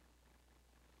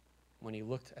 When he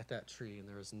looked at that tree and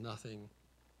there was nothing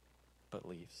but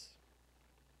leaves.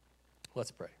 Let's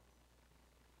pray.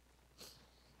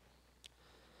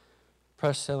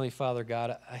 Precious Heavenly Father,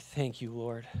 God, I thank you,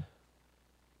 Lord.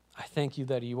 I thank you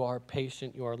that you are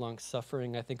patient, you are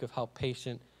long-suffering. I think of how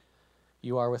patient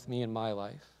you are with me in my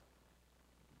life.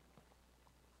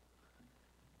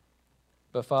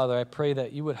 But Father, I pray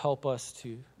that you would help us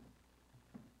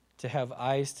to have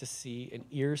eyes to see and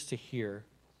ears to hear.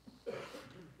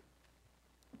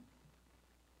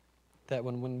 That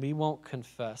when we won't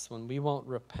confess, when we won't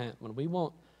repent, when we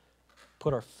won't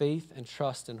put our faith and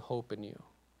trust and hope in you,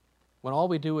 when all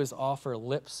we do is offer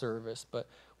lip service, but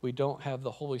we don't have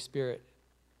the Holy Spirit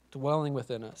dwelling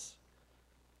within us,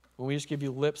 when we just give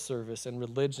you lip service and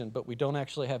religion, but we don't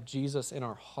actually have Jesus in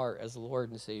our heart as Lord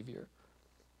and Savior,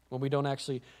 when we don't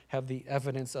actually have the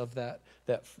evidence of that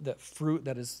fruit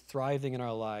that is thriving in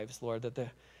our lives, Lord,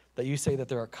 that you say that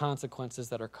there are consequences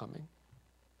that are coming,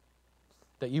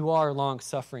 that you are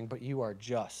long-suffering, but you are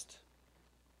just,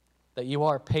 that you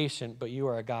are patient, but you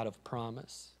are a God of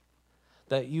promise,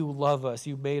 that you love us,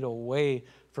 you made a way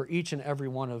for each and every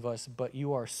one of us, but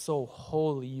you are so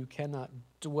holy, you cannot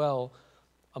dwell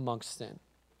amongst sin.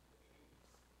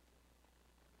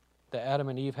 That Adam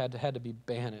and Eve had to be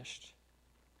banished.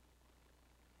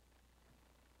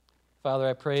 Father,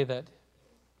 I pray that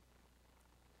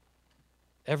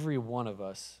every one of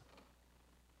us,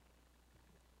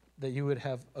 that you would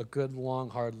have a good, long,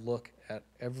 hard look at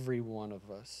every one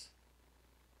of us.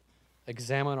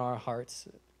 Examine our hearts,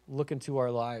 look into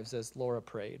our lives as Laura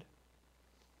prayed.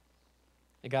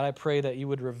 And God, I pray that you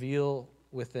would reveal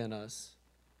within us,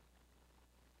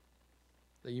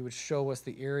 that you would show us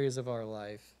the areas of our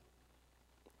life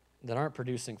that aren't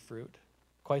producing fruit.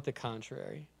 Quite the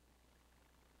contrary.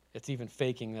 It's even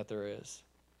faking that there is.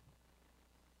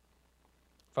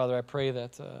 Father, I pray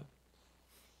that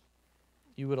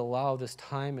you would allow this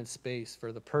time and space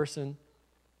for the person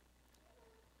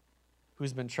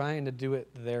who's been trying to do it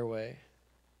their way,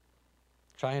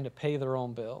 trying to pay their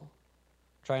own bill,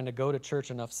 trying to go to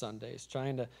church enough Sundays,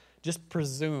 trying to just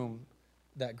presume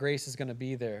that grace is going to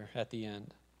be there at the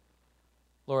end.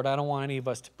 Lord, I don't want any of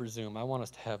us to presume. I want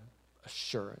us to have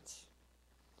assurance.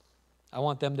 I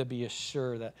want them to be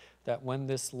assured that when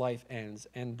this life ends,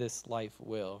 and this life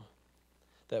will,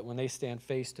 that when they stand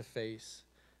face to face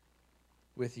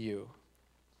with you,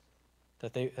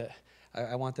 that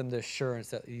I want them the assurance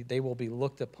that they will be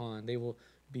looked upon, they will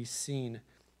be seen,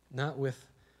 not with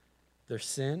their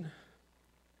sin,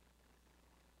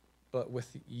 but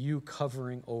with you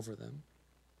covering over them.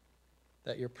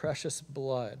 That your precious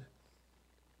blood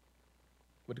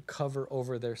would cover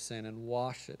over their sin and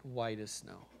wash it white as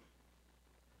snow.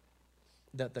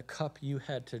 That the cup you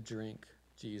had to drink,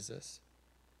 Jesus,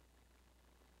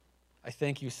 I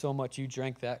thank you so much you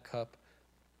drank that cup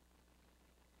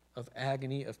of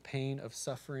agony, of pain, of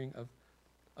suffering,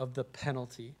 of the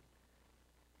penalty.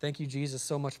 Thank you, Jesus,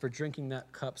 so much for drinking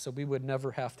that cup so we would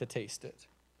never have to taste it.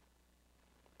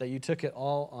 That you took it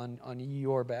all on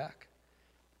your back.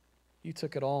 You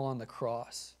took it all on the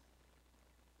cross.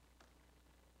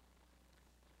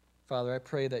 Father, I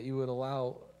pray that you would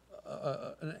allow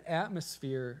an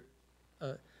atmosphere,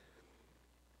 an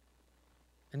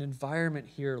environment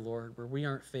here, Lord, where we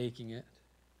aren't faking it,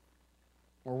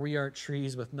 where we aren't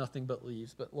trees with nothing but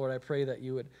leaves. But Lord, I pray that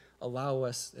you would allow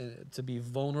us to be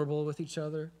vulnerable with each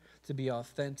other, to be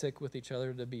authentic with each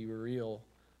other, to be real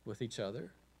with each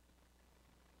other.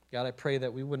 God, I pray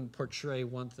that we wouldn't portray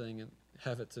one thing and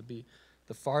have it to be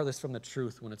the farthest from the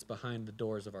truth when it's behind the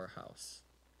doors of our house.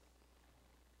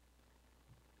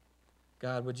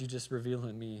 God, would you just reveal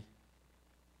in me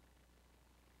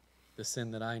the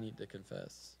sin that I need to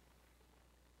confess?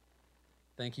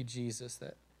 Thank you, Jesus,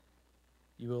 that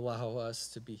you allow us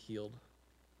to be healed,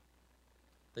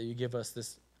 that you give us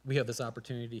this, we have this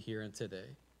opportunity here and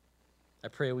today. I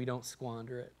pray we don't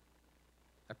squander it.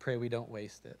 I pray we don't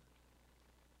waste it.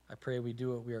 I pray we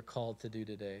do what we are called to do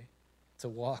today, to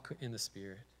walk in the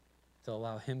Spirit, to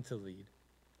allow him to lead,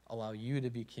 allow you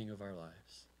to be king of our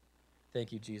lives.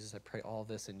 Thank you, Jesus. I pray all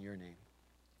this in your name.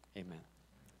 Amen.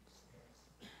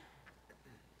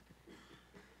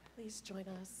 Please join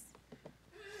us.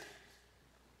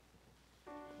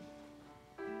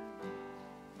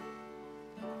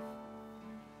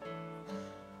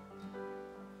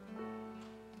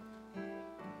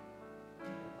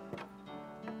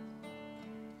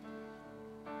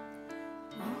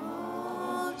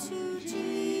 All to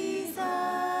Jesus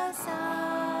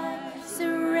I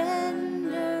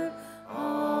surrender,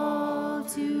 all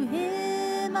to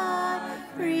him I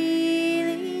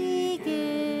freely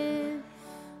give.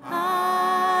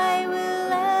 I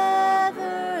will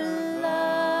ever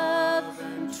love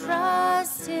and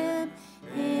trust him,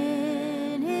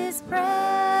 in his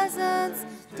presence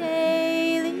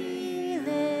daily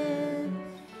live.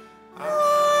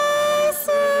 I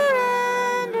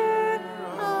surrender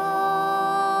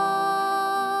all.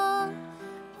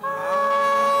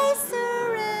 I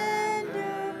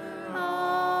surrender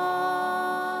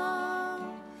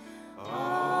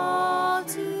all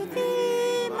to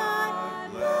thee, my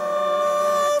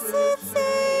blessed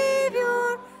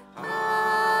Savior.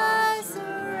 I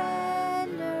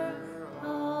surrender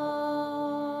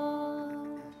all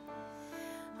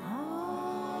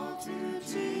to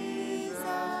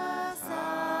Jesus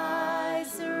I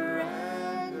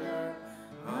surrender,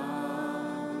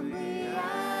 humbly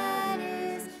at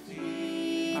his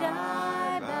feet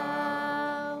I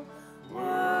bow.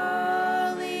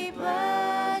 Worldly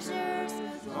pleasures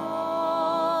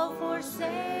all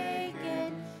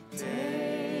forsaken,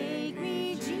 take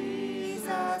me,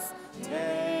 Jesus,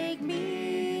 take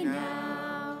me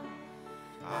now.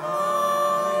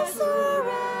 I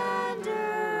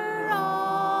surrender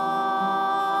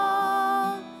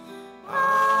all.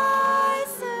 I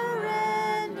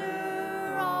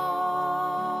surrender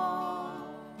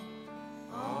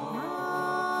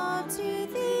all to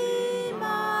thee,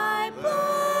 my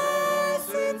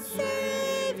blessed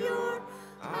Savior.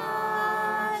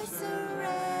 I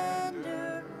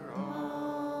surrender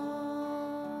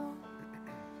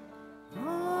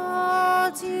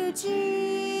all to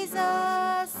Jesus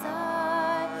I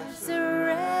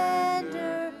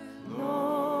surrender.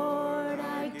 Lord,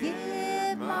 I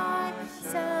give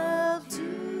myself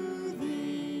to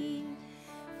thee.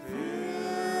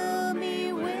 Fill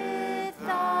me with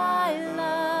thy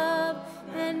love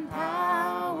and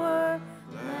power.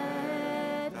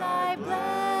 Let thy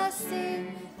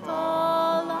blessing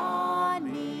fall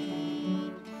on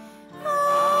me.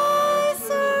 I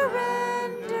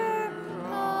surrender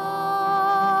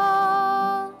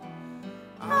all.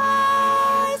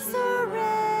 I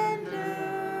surrender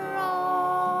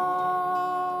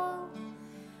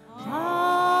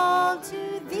all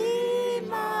to thee,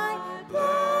 my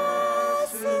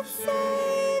blessed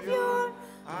Savior.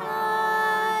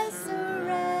 I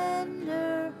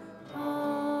surrender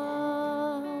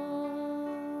all.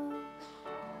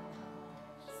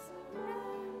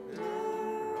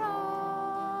 Surrender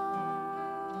all.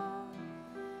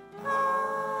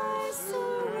 I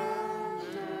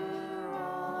surrender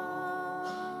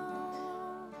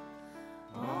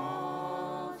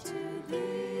all to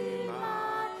thee,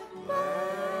 my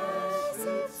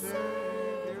blessed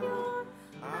Savior.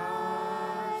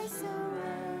 I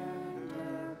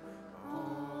surrender all.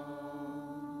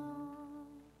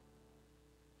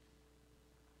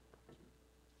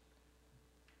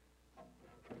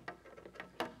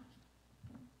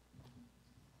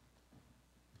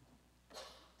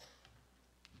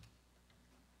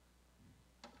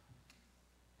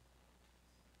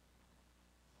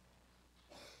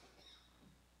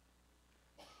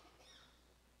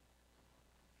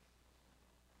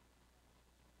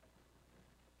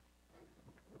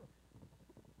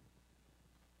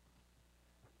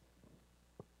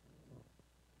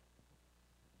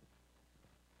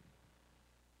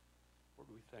 Lord,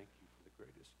 we thank you for the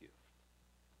greatest gift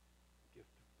of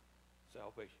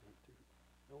salvation to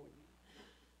knowing you.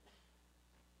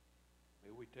 May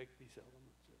we take these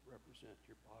elements that represent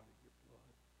your body, your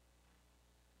blood,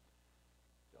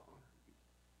 to honor you,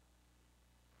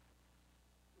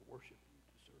 to worship you,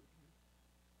 to serve you.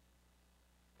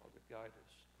 Father, guide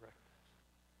us, direct us.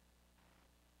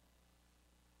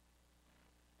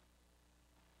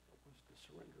 Help us to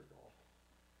surrender it all.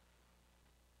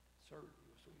 Serve you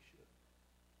as we should.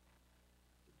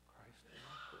 Through Christ and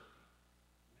I pray.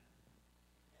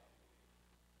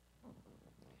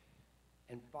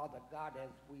 And Father God,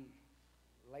 as we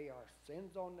lay our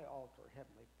sins on the altar,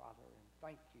 Heavenly Father, and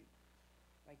thank you.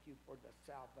 Thank you for the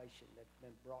salvation that's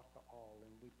been brought to all.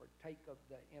 And we partake of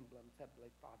the emblems,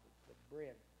 Heavenly Father, the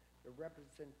bread, the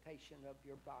representation of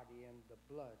your body, and the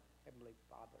blood, Heavenly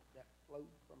Father, that flowed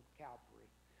from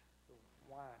Calvary, the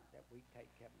wine that we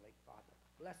take, Heavenly Father.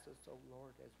 Bless us, O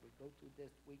Lord, as we go through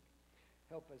this week.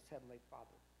 Help us, Heavenly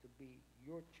Father, to be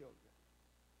your children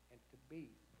and to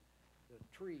be the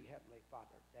tree, Heavenly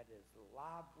Father, that is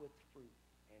alive with fruit,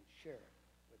 and share it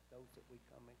with those that we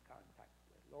come in contact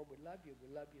with. Lord, we love you.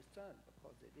 We love your Son,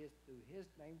 because it is through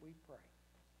his name we pray.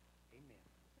 Amen.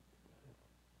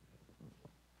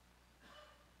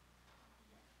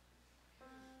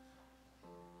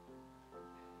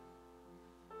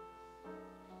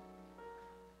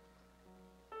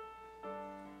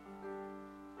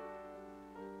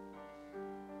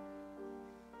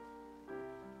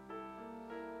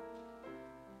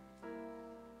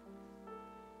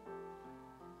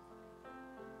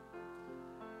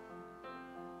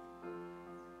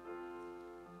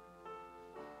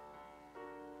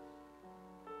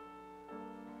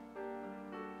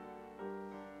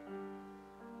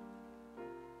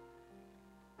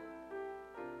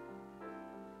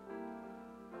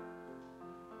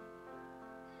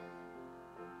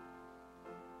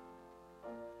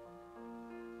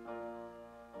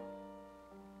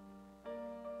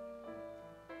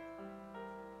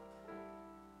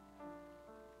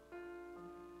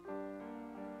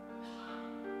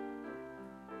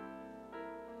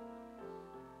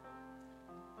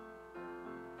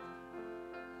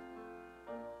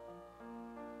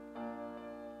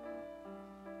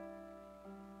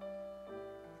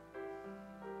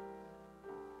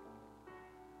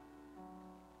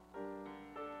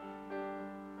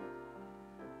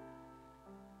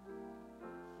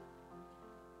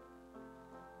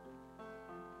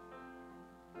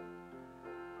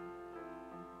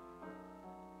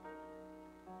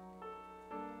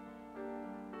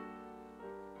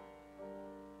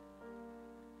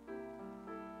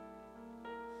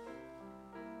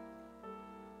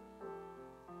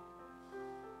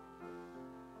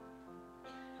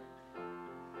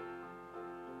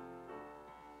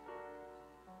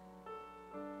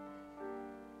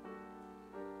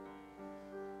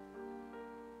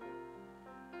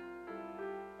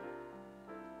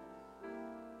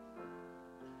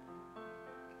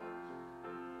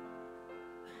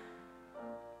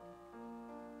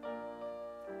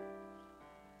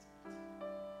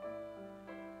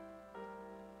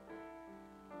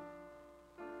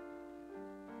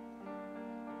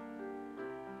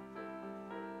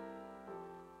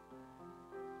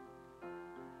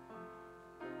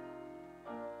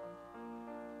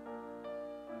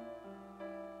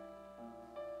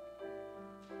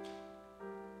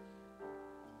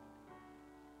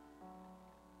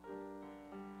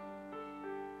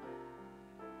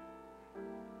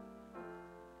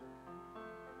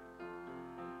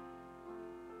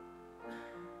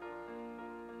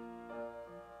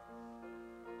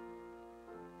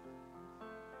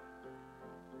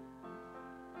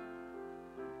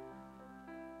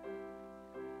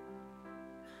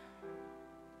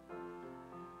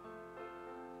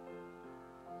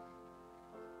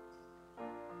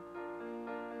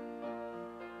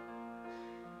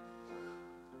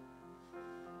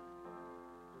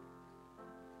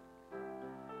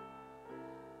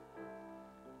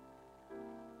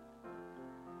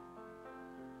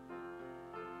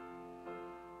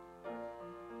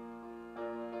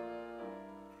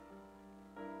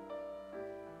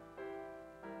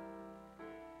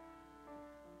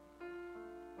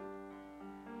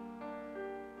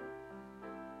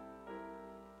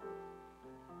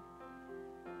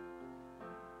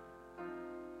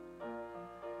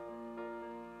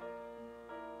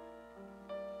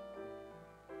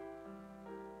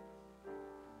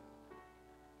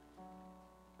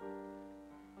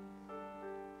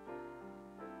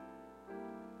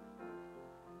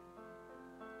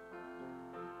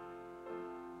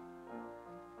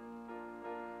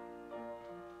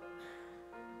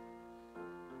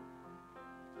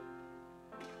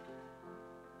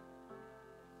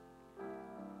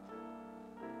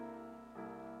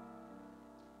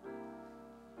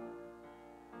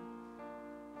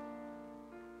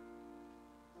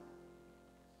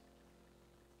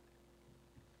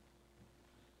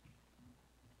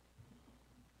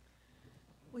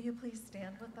 Will you please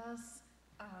stand with us?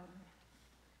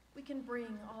 We can bring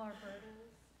all our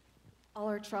burdens, all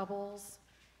our troubles,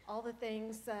 all the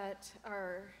things that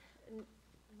are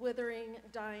withering,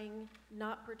 dying,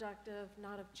 not productive,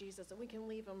 not of Jesus, and we can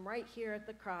leave them right here at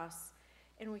the cross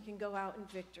and we can go out in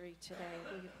victory today.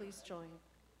 Will you please join?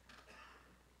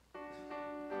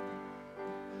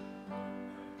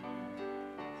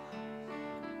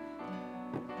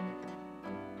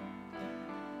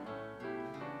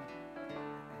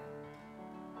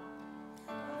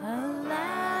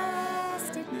 Alas,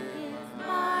 did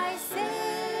my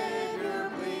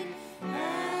Savior bleed,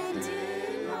 and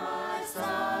did my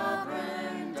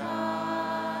sovereign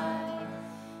die?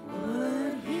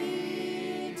 Would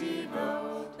he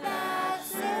devote that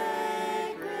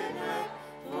sacred life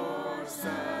for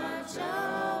such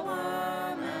a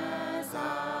worm as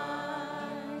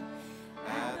I?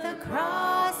 At the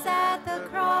cross,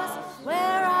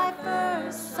 where I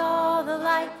first saw the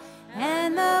light,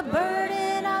 and the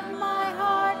burden of my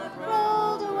heart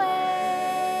rolled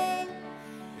away.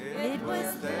 It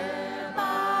was there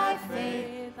by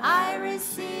faith I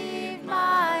received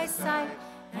my sight,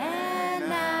 and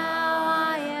now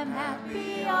I am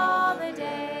happy all the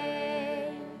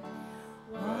day.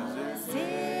 Was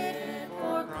it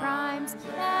for crimes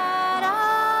that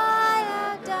I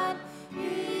have done?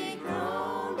 He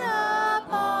groaned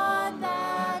upon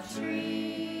that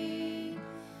tree.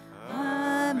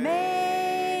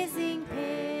 Amazing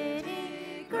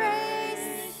pity,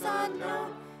 grace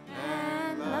unknown,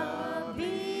 and love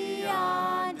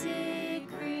beyond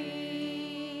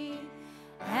decree.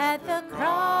 At the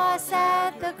cross,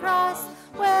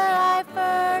 where I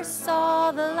first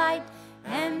saw the light,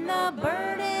 and the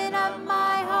burden of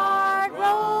my heart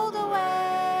rolled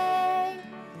away.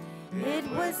 It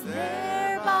was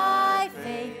there by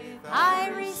faith I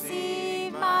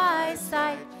received my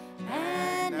sight,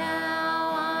 and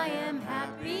now I am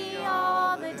happy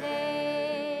all the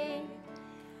day.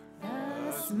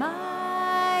 Thus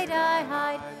might I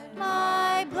hide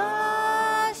my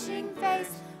blushing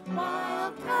face,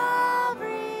 while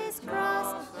Calvary's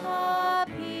cross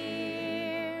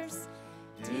appears.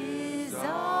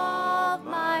 Dissolve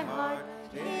my heart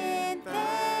in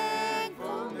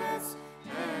thankfulness,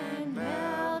 and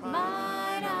melt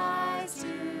mine eyes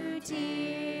to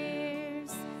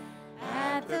tears.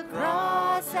 At the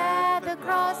cross,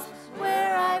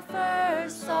 where I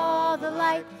first saw the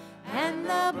light, and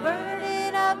the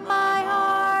burden of my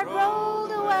heart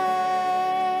rolled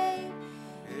away.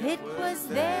 It was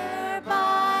there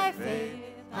by faith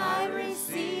I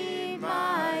received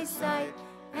my sight,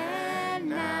 and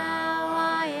now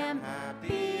I am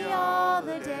happy all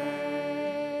the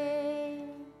day.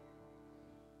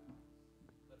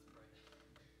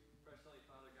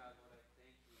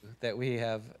 That we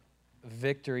have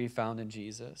victory found in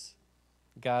Jesus.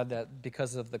 God, that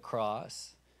because of the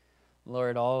cross,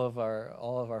 Lord, all of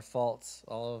our faults,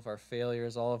 all of our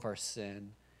failures, all of our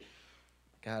sin,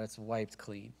 God, it's wiped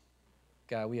clean.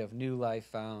 God, we have new life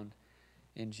found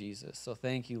in Jesus. So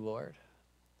thank you, Lord,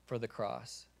 for the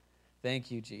cross.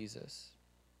 Thank you, Jesus,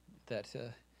 that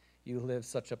you lived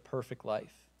such a perfect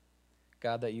life.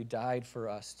 God, that you died for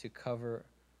us to cover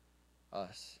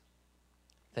us.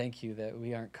 Thank you that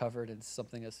we aren't covered in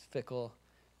something as fickle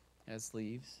as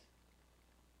leaves,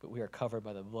 but we are covered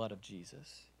by the blood of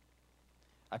Jesus.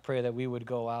 I pray that we would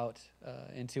go out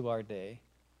into our day,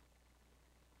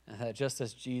 and that just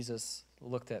as Jesus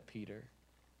looked at Peter,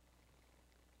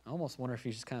 I almost wonder if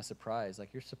he's just kind of surprised,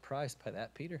 like, you're surprised by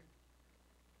that, Peter?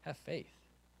 Have faith.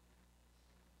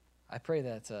 I pray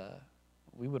that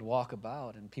we would walk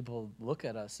about and people look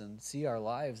at us and see our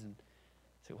lives and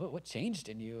say, what changed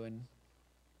in you? And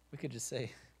we could just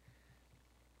say,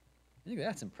 I think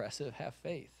that's impressive. Have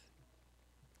faith.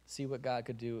 See what God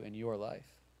could do in your life.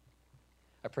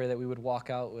 I pray that we would walk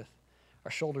out with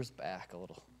our shoulders back a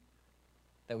little,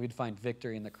 that we'd find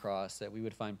victory in the cross, that we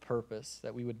would find purpose,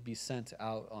 that we would be sent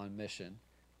out on mission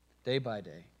day by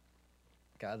day.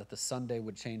 God, that the Sunday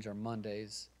would change our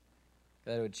Mondays,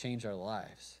 that it would change our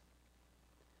lives.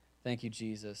 Thank you,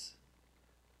 Jesus,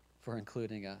 for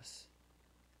including us.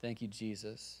 Thank you,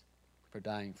 Jesus, for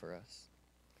dying for us.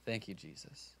 Thank you,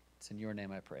 Jesus. It's in your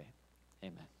name I pray.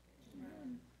 Amen.